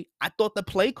Day, I thought the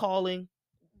play calling,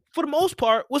 for the most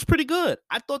part, was pretty good.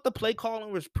 I thought the play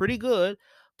calling was pretty good,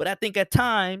 but I think at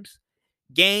times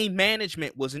game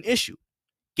management was an issue.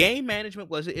 Game management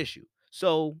was an issue.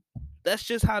 So that's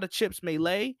just how the chips may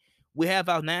lay. We have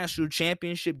our national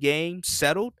championship game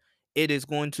settled. It is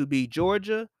going to be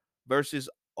Georgia versus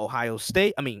Ohio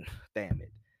State. I mean, damn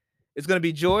it. It's going to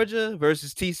be Georgia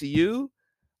versus TCU.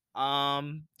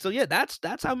 So yeah, that's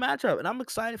our matchup, and I'm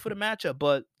excited for the matchup.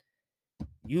 But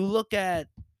you look at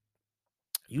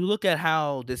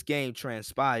how this game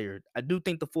transpired. I do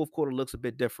think the fourth quarter looks a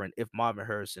bit different if Marvin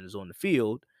Harrison is on the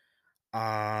field.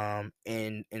 And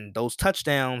those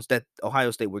touchdowns that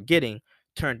Ohio State were getting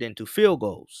turned into field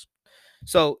goals.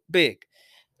 So big.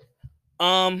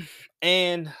 And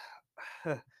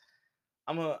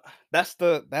I'm a that's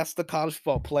the college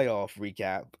football playoff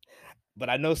recap. But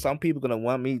I know some people they're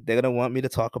gonna want me to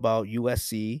talk about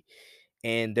USC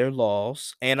and their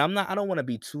loss. And I don't want to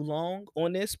be too long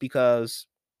on this because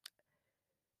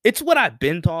it's what I've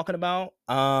been talking about.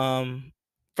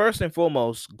 First and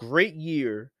foremost, great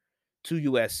year to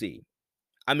USC.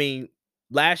 I mean,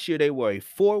 last year they were a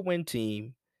 4-win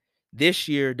team. This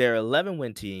year they're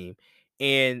 11-win team,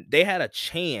 and they had a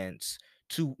chance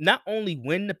to not only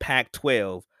win the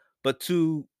Pac-12 but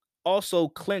to also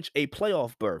clinch a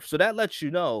playoff berth. So that lets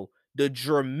you know the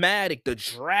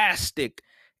drastic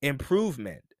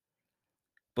improvement.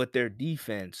 But their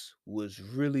defense was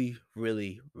really,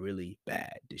 really, really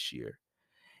bad this year.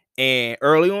 And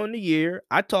early on in the year,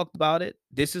 I talked about it.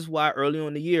 This is why early on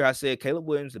in the year I said Caleb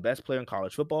Williams, the best player in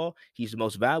college football. He's the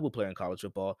most valuable player in college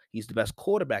football. He's the best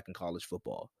quarterback in college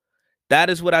football. That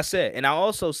is what I said. And I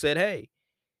also said, hey,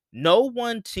 no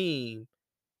one team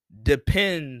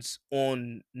depends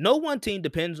on no one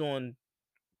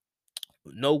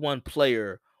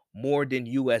player more than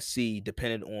USC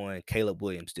depended on Caleb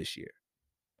Williams this year.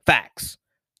 Facts.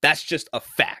 That's just a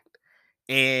fact.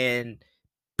 And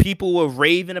people were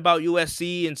raving about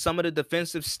USC and some of the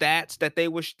defensive stats that they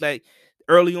were like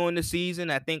early on in the season.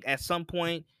 I think at some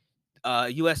point,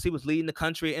 USC was leading the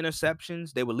country in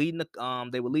interceptions. They were leading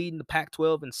the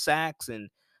Pac-12 in sacks,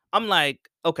 and I'm like,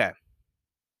 okay,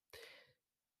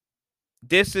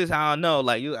 this is how I know.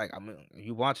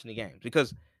 You watching the games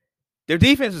because their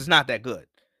defense is not that good.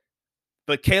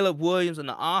 But Caleb Williams and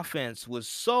the offense was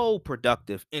so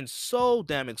productive and so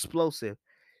damn explosive.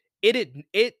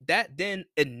 That then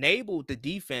enabled the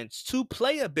defense to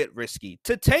play a bit risky,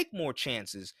 to take more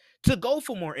chances, to go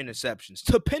for more interceptions,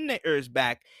 to pin their ears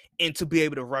back, and to be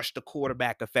able to rush the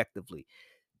quarterback effectively.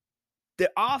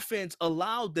 The offense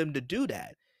allowed them to do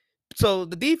that. So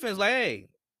the defense, like, hey,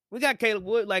 we got Caleb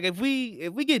Wood. Like, if we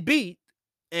get beat,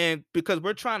 and because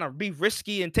we're trying to be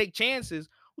risky and take chances,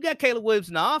 we got Caleb Williams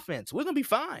in the offense. We're gonna be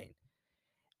fine.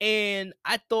 And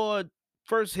I thought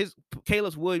first his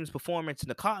Caleb Williams' performance in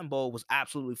the Cotton Bowl was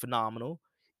absolutely phenomenal,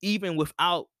 even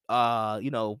without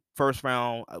potential first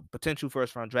round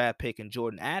draft pick and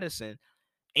Jordan Addison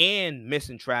and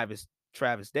missing Travis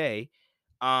Day,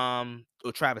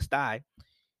 or Travis Dye.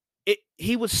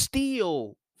 He was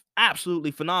still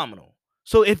absolutely phenomenal.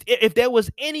 So if there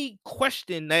was any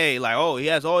question, hey, like, oh, he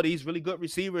has all these really good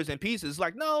receivers and pieces,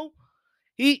 like, no,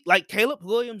 he like Caleb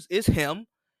Williams is him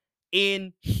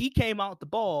and he came out the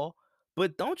ball.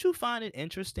 But don't you find it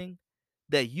interesting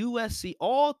that USC,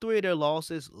 all three of their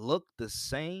losses look the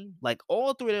same? Like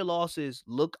all three of their losses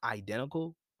look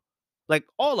identical. Like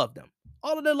all of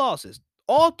their losses,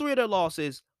 all three of their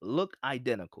losses look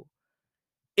identical.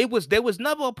 There was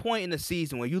never a point in the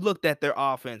season where you looked at their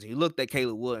offense and you looked at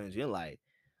Caleb Williams, you're like,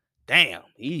 damn,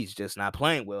 he's just not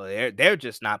playing well. They're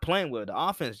just not playing well. The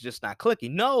offense is just not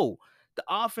clicking. No, the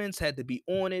offense had to be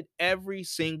on it every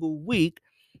single week.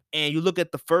 And you look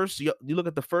at the first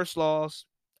loss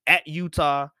at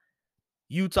Utah.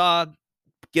 Utah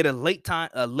get a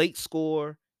late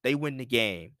score, they win the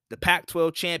game. The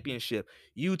Pac-12 championship,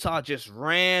 Utah just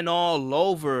ran all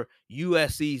over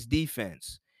USC's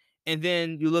defense. And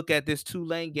then you look at this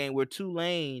Tulane game where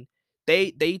Tulane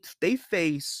they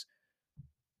face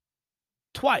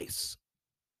twice.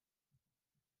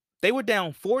 They were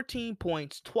down 14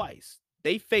 points twice.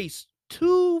 They faced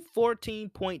two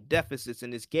 14-point deficits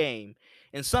in this game,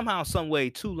 and somehow, some way,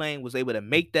 Tulane was able to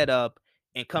make that up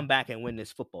and come back and win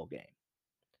this football game.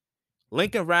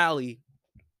 Lincoln Riley,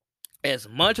 as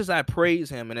much as I praise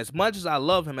him and as much as I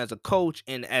love him as a coach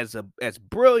and as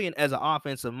brilliant as an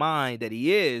offensive mind that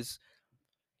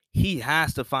he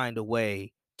has to find a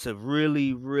way to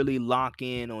really, really lock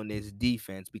in on this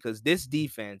defense, because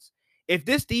if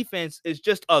this defense is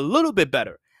just a little bit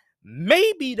better,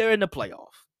 maybe they're in the playoff.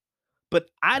 But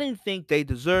I didn't think they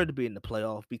deserved to be in the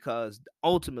playoff because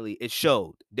ultimately it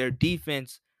showed their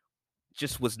defense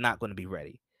just was not going to be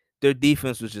ready. Their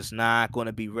defense was just not going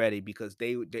to be ready because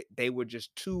they were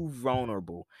just too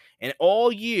vulnerable. And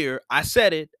all year, I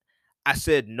said it. I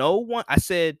said no one. I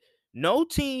said no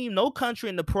team, no country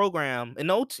in the program, and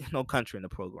no country in the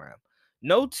program,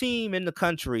 no team in the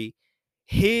country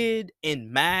hid and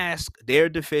masked their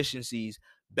deficiencies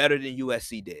better than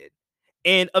USC did.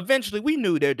 And eventually, we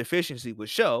knew their deficiency would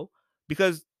show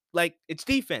because, like, it's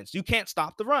defense. You can't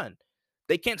stop the run.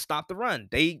 They can't stop the run.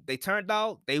 They turned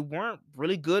out they weren't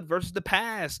really good versus the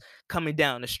pass coming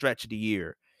down the stretch of the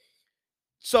year.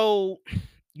 So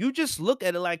you just look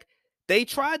at it like They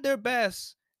tried their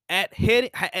best at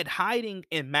hiding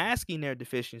and masking their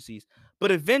deficiencies,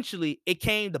 but eventually it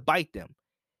came to bite them.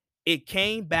 It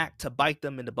came back to bite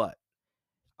them in the butt.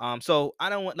 So I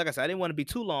don't want, like I said, I didn't want to be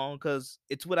too long because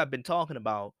it's what I've been talking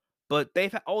about. But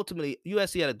ultimately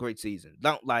USC had a great season.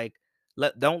 Don't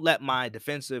let my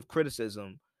defensive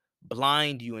criticism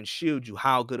blind you and shield you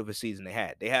how good of a season they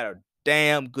had. They had a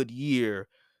damn good year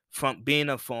from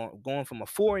going from a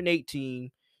 4-8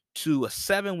 team to a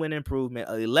 7-win improvement,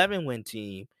 an 11-win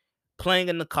team, playing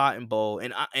in the Cotton Bowl,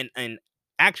 and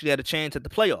actually had a chance at the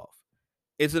playoff.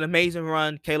 It's an amazing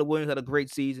run. Caleb Williams had a great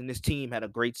season. This team had a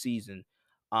great season.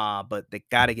 But they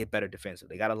gotta get better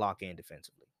defensively. They gotta lock in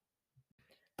defensively.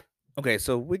 Okay,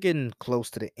 so we're getting close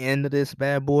to the end of this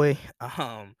bad boy.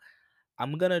 I'm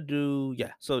gonna do,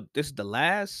 yeah. So this is the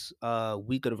last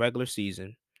week of the regular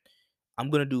season. I'm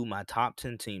gonna do my top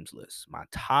 10 teams list. My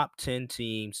top 10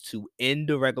 teams to end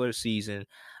the regular season.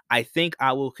 I think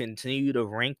I will continue to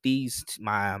rank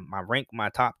my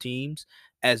top teams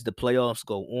as the playoffs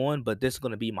go on, but this is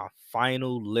gonna be my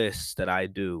final list that I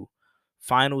do.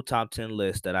 Final top 10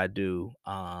 list that I do.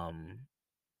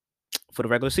 For the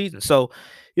regular season. So,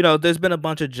 there's been a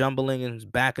bunch of jumbling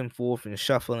and back and forth and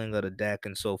shuffling of the deck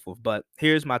and so forth. But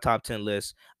here's my top 10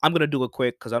 list. I'm gonna do it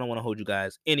quick because I don't want to hold you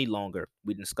guys any longer.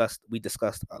 We discussed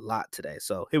a lot today.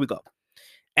 So here we go.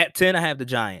 At 10, I have the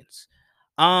Giants.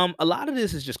 A lot of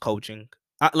this is just coaching.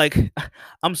 Like,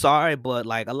 I'm sorry, but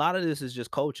like a lot of this is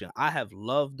just coaching. I have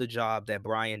loved the job that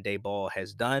Brian Dayball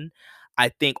has done. I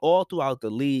think all throughout the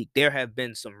league, there have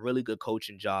been some really good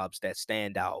coaching jobs that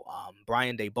stand out.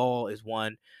 Brian Dayball is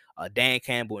one. Dan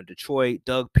Campbell in Detroit,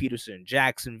 Doug Peterson in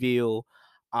Jacksonville.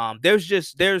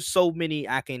 There's so many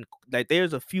I can, like,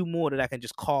 there's a few more that I can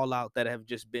just call out that have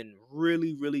just been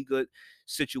really, really good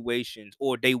situations,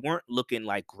 or they weren't looking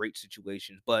like great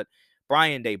situations. But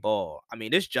Brian Dayball, I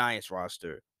mean, this Giants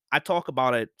roster, I talk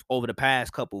about it over the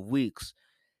past couple of weeks.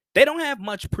 They don't have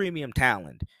much premium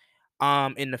talent.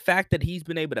 And the fact that he's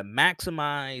been able to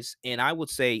maximize and I would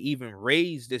say even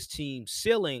raise this team's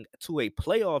ceiling to a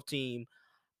playoff team,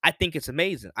 I think it's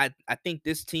amazing. I think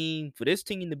for this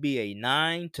team to be a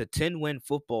 9 to 10 win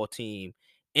football team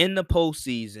in the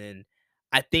postseason,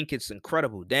 I think it's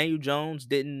incredible. Daniel Jones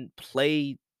didn't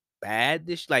play bad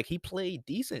like he played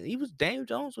decent. Daniel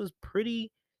Jones was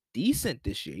pretty decent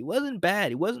this year. He wasn't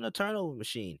bad. He wasn't a turnover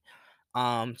machine.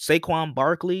 Saquon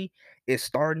Barkley is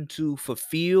starting to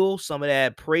fulfill some of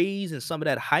that praise and some of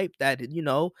that hype that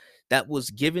was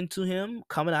given to him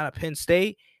coming out of Penn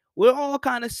State. We're all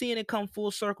kind of seeing it come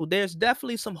full circle. There's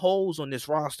definitely some holes on this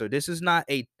roster. This is not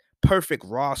a perfect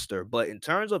roster, but in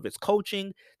terms of its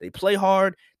coaching, they play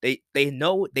hard. They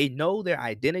know their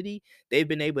identity. They've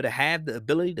been able to have the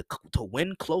ability to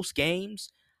win close games.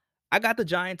 I got the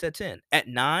Giants at 10. At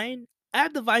 9, I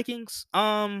have the Vikings.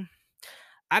 I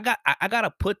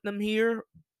gotta put them here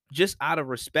just out of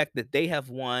respect that they have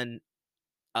won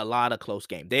a lot of close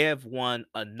games. They have won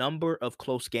a number of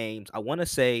close games. I want to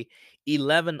say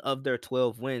 11 of their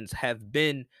 12 wins have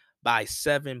been by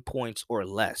 7 points or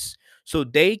less. So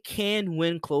they can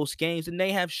win close games, and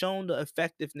they have shown the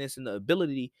effectiveness and the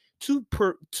ability to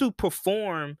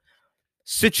perform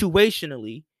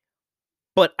situationally.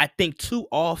 But I think too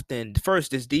often,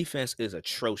 first, this defense is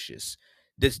atrocious.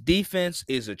 This defense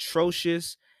is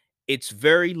atrocious. It's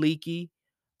very leaky.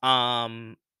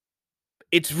 Um,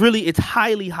 it's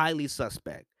highly, highly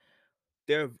suspect.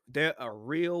 They're a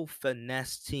real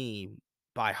finesse team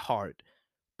by heart.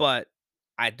 But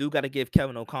I do gotta give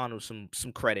Kevin O'Connell some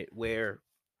credit where,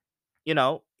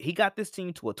 he got this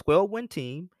team to a 12-win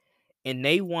team and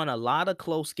they won a lot of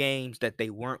close games that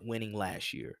they weren't winning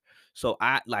last year. So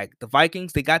I like the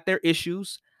Vikings, they got their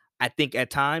issues. I think at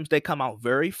times they come out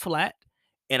very flat,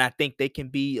 and I think they can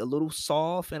be a little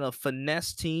soft and a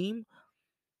finesse team,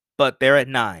 but they're at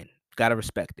 9. Gotta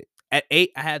respect it. At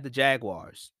 8, I had the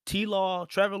Jaguars. T-Law,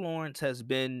 Trevor Lawrence he's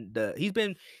been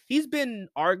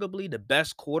arguably the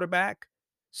best quarterback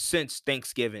since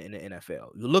Thanksgiving in the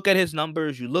NFL. You look at his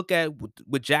numbers, you look at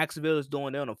what Jacksonville is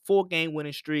doing. They're on a 4-game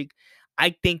winning streak.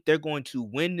 I think they're going to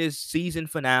win this season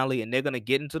finale and they're going to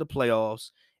get into the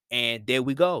playoffs. And there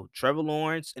we go. Trevor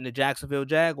Lawrence and the Jacksonville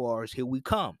Jaguars, here we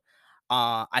come.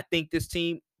 I think this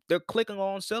team, they're clicking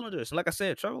on cylinders. And like I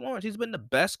said, Trevor Lawrence, he's been the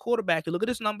best quarterback. You look at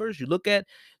his numbers, you look at,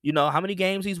 how many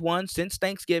games he's won since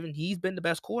Thanksgiving. He's been the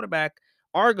best quarterback.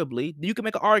 Arguably, you can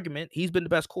make an argument he's been the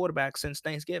best quarterback since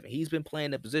Thanksgiving. He's been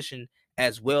playing the position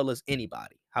as well as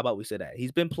anybody. How about we say that?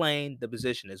 He's been playing the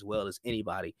position as well as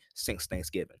anybody since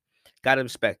Thanksgiving. Gotta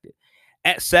respect it.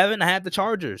 At 7, I have the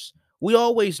Chargers. We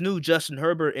always knew Justin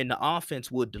Herbert and the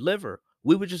offense would deliver.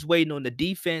 We were just waiting on the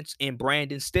defense and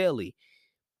Brandon Staley.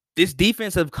 This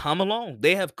defense have come along.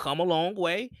 They have come a long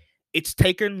way. It's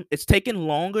taken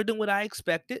longer than what I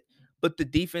expected, but the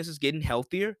defense is getting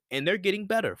healthier and they're getting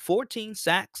better. 14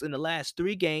 sacks in the last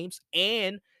 3 games,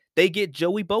 and they get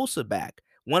Joey Bosa back,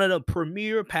 one of the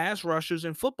premier pass rushers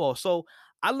in football. So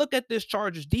I look at this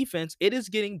Chargers defense, it is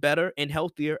getting better and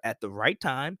healthier at the right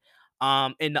time.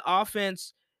 And the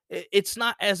offense, it's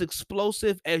not as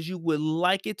explosive as you would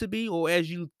like it to be or as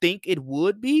you think it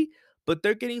would be, but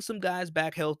they're getting some guys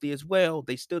back healthy as well.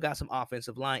 They still got some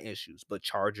offensive line issues, but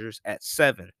Chargers at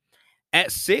 7.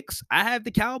 At 6, I have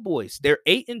the Cowboys. They're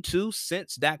 8-2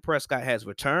 since Dak Prescott has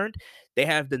returned. They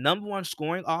have the number one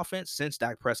scoring offense since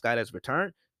Dak Prescott has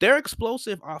returned. They're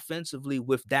explosive offensively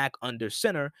with Dak under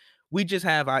center. We just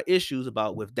have our issues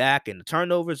about with Dak and the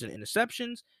turnovers and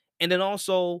interceptions, and then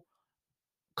also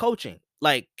coaching.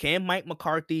 Like, can Mike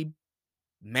McCarthy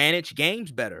manage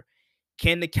games better?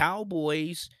 Can the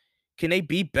Cowboys can they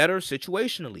be better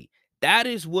situationally? That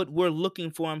is what we're looking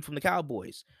for from the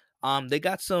Cowboys. They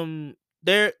got some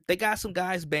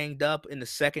guys banged up in the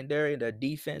secondary and their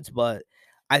defense, but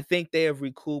I think they have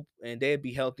recouped and they'd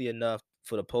be healthy enough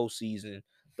for the postseason.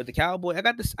 But the Cowboys,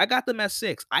 I got them at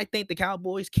 6. I think the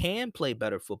Cowboys can play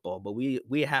better football, but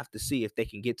we have to see if they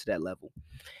can get to that level.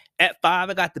 At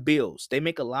 5, I got the Bills. They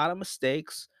make a lot of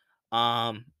mistakes.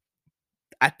 Um,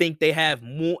 I think they have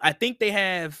more. I think they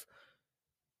have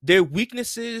their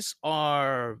weaknesses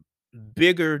are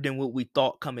bigger than what we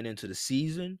thought coming into the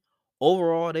season.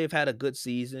 Overall, they've had a good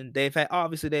season. They've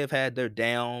had their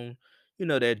down,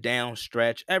 their down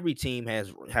stretch. Every team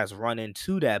has run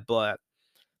into that, but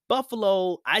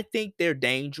Buffalo, I think they're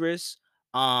dangerous.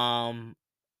 I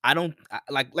don't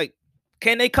like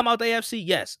can they come out the AFC?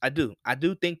 Yes, I do. I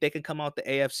do think they can come out the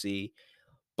AFC,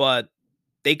 but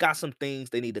they got some things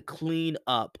they need to clean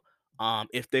up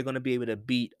if they're going to be able to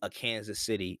beat a Kansas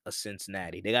City, a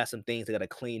Cincinnati. They got some things they got to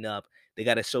clean up. They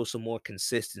got to show some more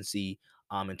consistency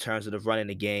in terms of the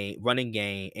running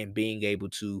game, and being able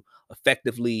to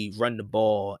effectively run the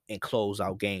ball and close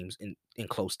out games in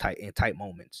tight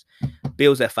moments.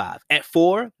 Bills at 5. At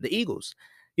 4, the Eagles.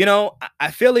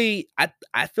 I feel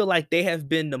like they have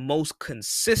been the most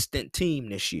consistent team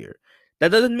this year.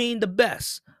 That doesn't mean the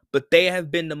best, but they have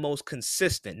been the most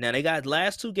consistent. Now they got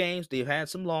last 2 games, they've had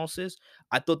some losses.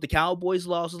 I thought the Cowboys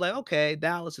loss was like, okay,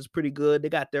 Dallas is pretty good. They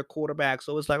got their quarterback,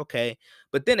 so it's like, okay.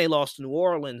 But then they lost to New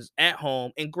Orleans at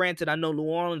home. And granted, I know New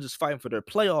Orleans is fighting for their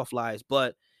playoff lives,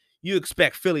 but you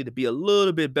expect Philly to be a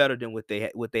little bit better than what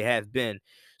they have been.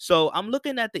 So I'm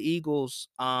looking at the Eagles.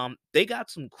 They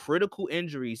got some critical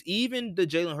injuries, even the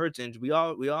Jalen Hurts injury.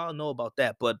 We all know about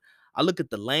that. But I look at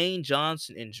the Lane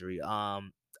Johnson injury.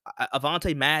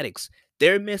 Avante Maddox.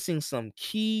 They're missing some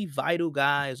key vital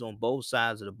guys on both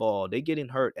sides of the ball. They're getting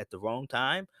hurt at the wrong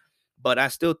time, but I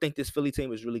still think this Philly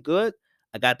team is really good.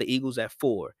 I got the Eagles at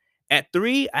 4. At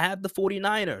 3, I have the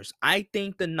 49ers. I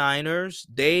think the Niners,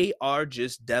 they are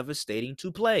just devastating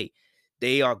to play.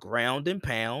 They are ground and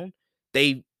pound.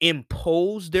 They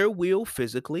impose their will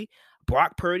physically.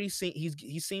 Brock Purdy,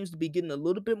 he seems to be getting a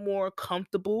little bit more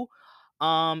comfortable,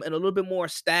 and a little bit more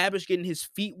established, getting his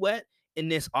feet wet in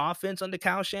this offense under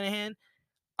Kyle Shanahan.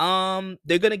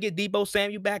 They're gonna get Debo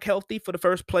Samuel back healthy for the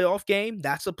first playoff game.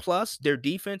 That's a plus. Their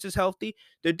defense is healthy.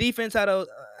 Their defense had an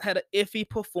iffy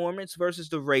performance versus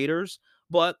the Raiders,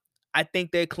 but I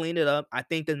think they cleaned it up. I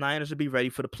think the Niners will be ready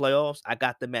for the playoffs. I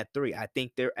got them at 3. I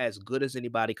think they're as good as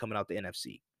anybody coming out the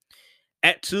NFC.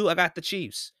 At 2, I got the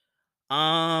Chiefs.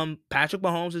 Patrick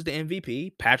Mahomes is the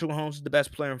MVP. Patrick Mahomes is the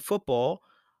best player in football.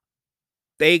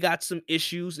 They got some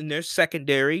issues in their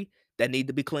secondary that need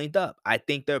to be cleaned up. I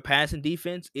think their passing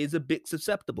defense is a bit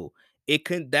susceptible. They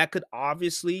can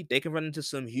run into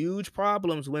some huge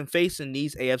problems when facing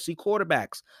these AFC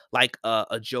quarterbacks like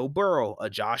a Joe Burrow,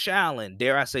 a Josh Allen,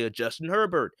 dare I say a Justin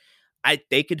Herbert.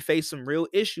 They could face some real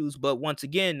issues, but once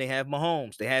again, they have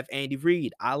Mahomes, they have Andy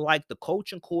Reid. I like the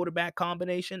coach and quarterback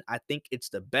combination. I think it's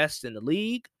the best in the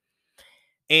league.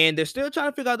 And they're still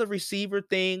trying to figure out the receiver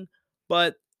thing,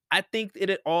 but I think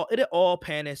it all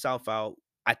pan itself out.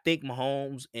 I think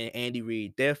Mahomes and Andy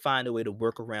Reid, they'll find a way to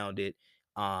work around it,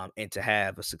 and to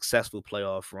have a successful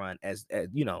playoff run as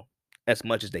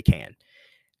much as they can.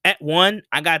 At 1,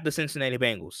 I got the Cincinnati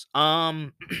Bengals.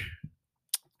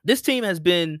 This team has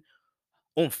been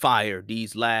on fire the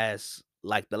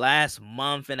last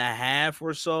month and a half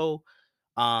or so.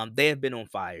 They have been on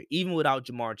fire. Even without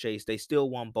Jamar Chase, they still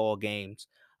won ball games.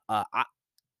 I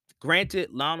Granted,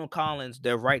 Lionel Collins,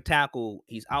 their right tackle,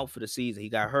 he's out for the season. He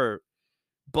got hurt.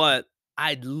 But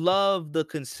I love the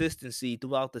consistency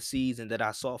throughout the season that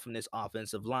I saw from this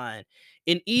offensive line.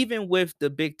 And even with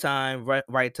the big time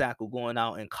right tackle going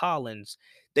out in Collins,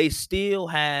 they still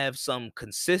have some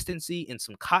consistency and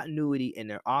some continuity in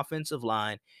their offensive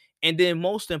line. And then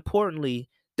most importantly,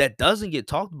 that doesn't get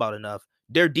talked about enough,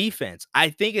 their defense. I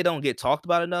think it don't get talked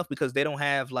about enough because they don't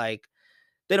have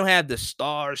the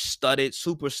star-studded,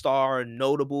 superstar,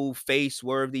 notable,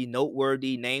 face-worthy,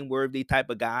 noteworthy, name-worthy type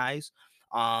of guys.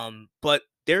 But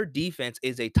their defense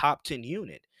is a top 10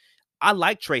 unit. I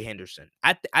like Trey Henderson.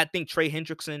 I think Trey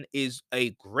Hendrickson is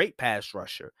a great pass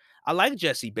rusher. I like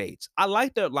Jesse Bates. I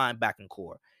like their linebacking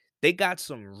core. They got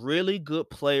some really good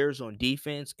players on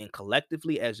defense, and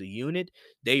collectively as a unit,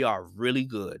 they are really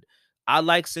good. I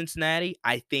like Cincinnati.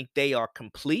 I think they are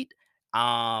complete.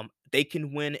 They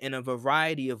can win in a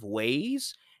variety of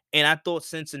ways, and I thought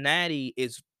Cincinnati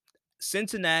is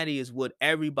what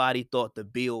everybody thought the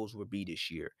Bills would be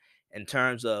this year in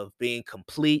terms of being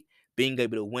complete, being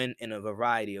able to win in a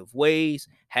variety of ways,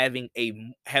 having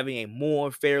a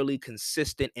more fairly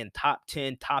consistent and top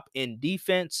 10, top end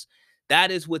defense.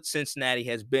 That is what Cincinnati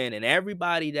has been.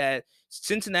 And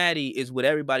Cincinnati is what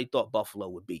everybody thought Buffalo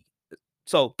would be.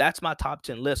 So that's my top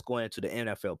 10 list going into the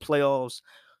NFL playoffs.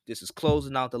 This is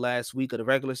closing out the last week of the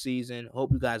regular season.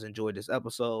 Hope you guys enjoyed this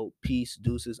episode. Peace,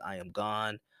 deuces. I am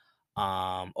gone.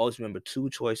 Always remember, two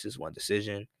choices, one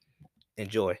decision.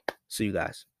 Enjoy. See you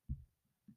guys.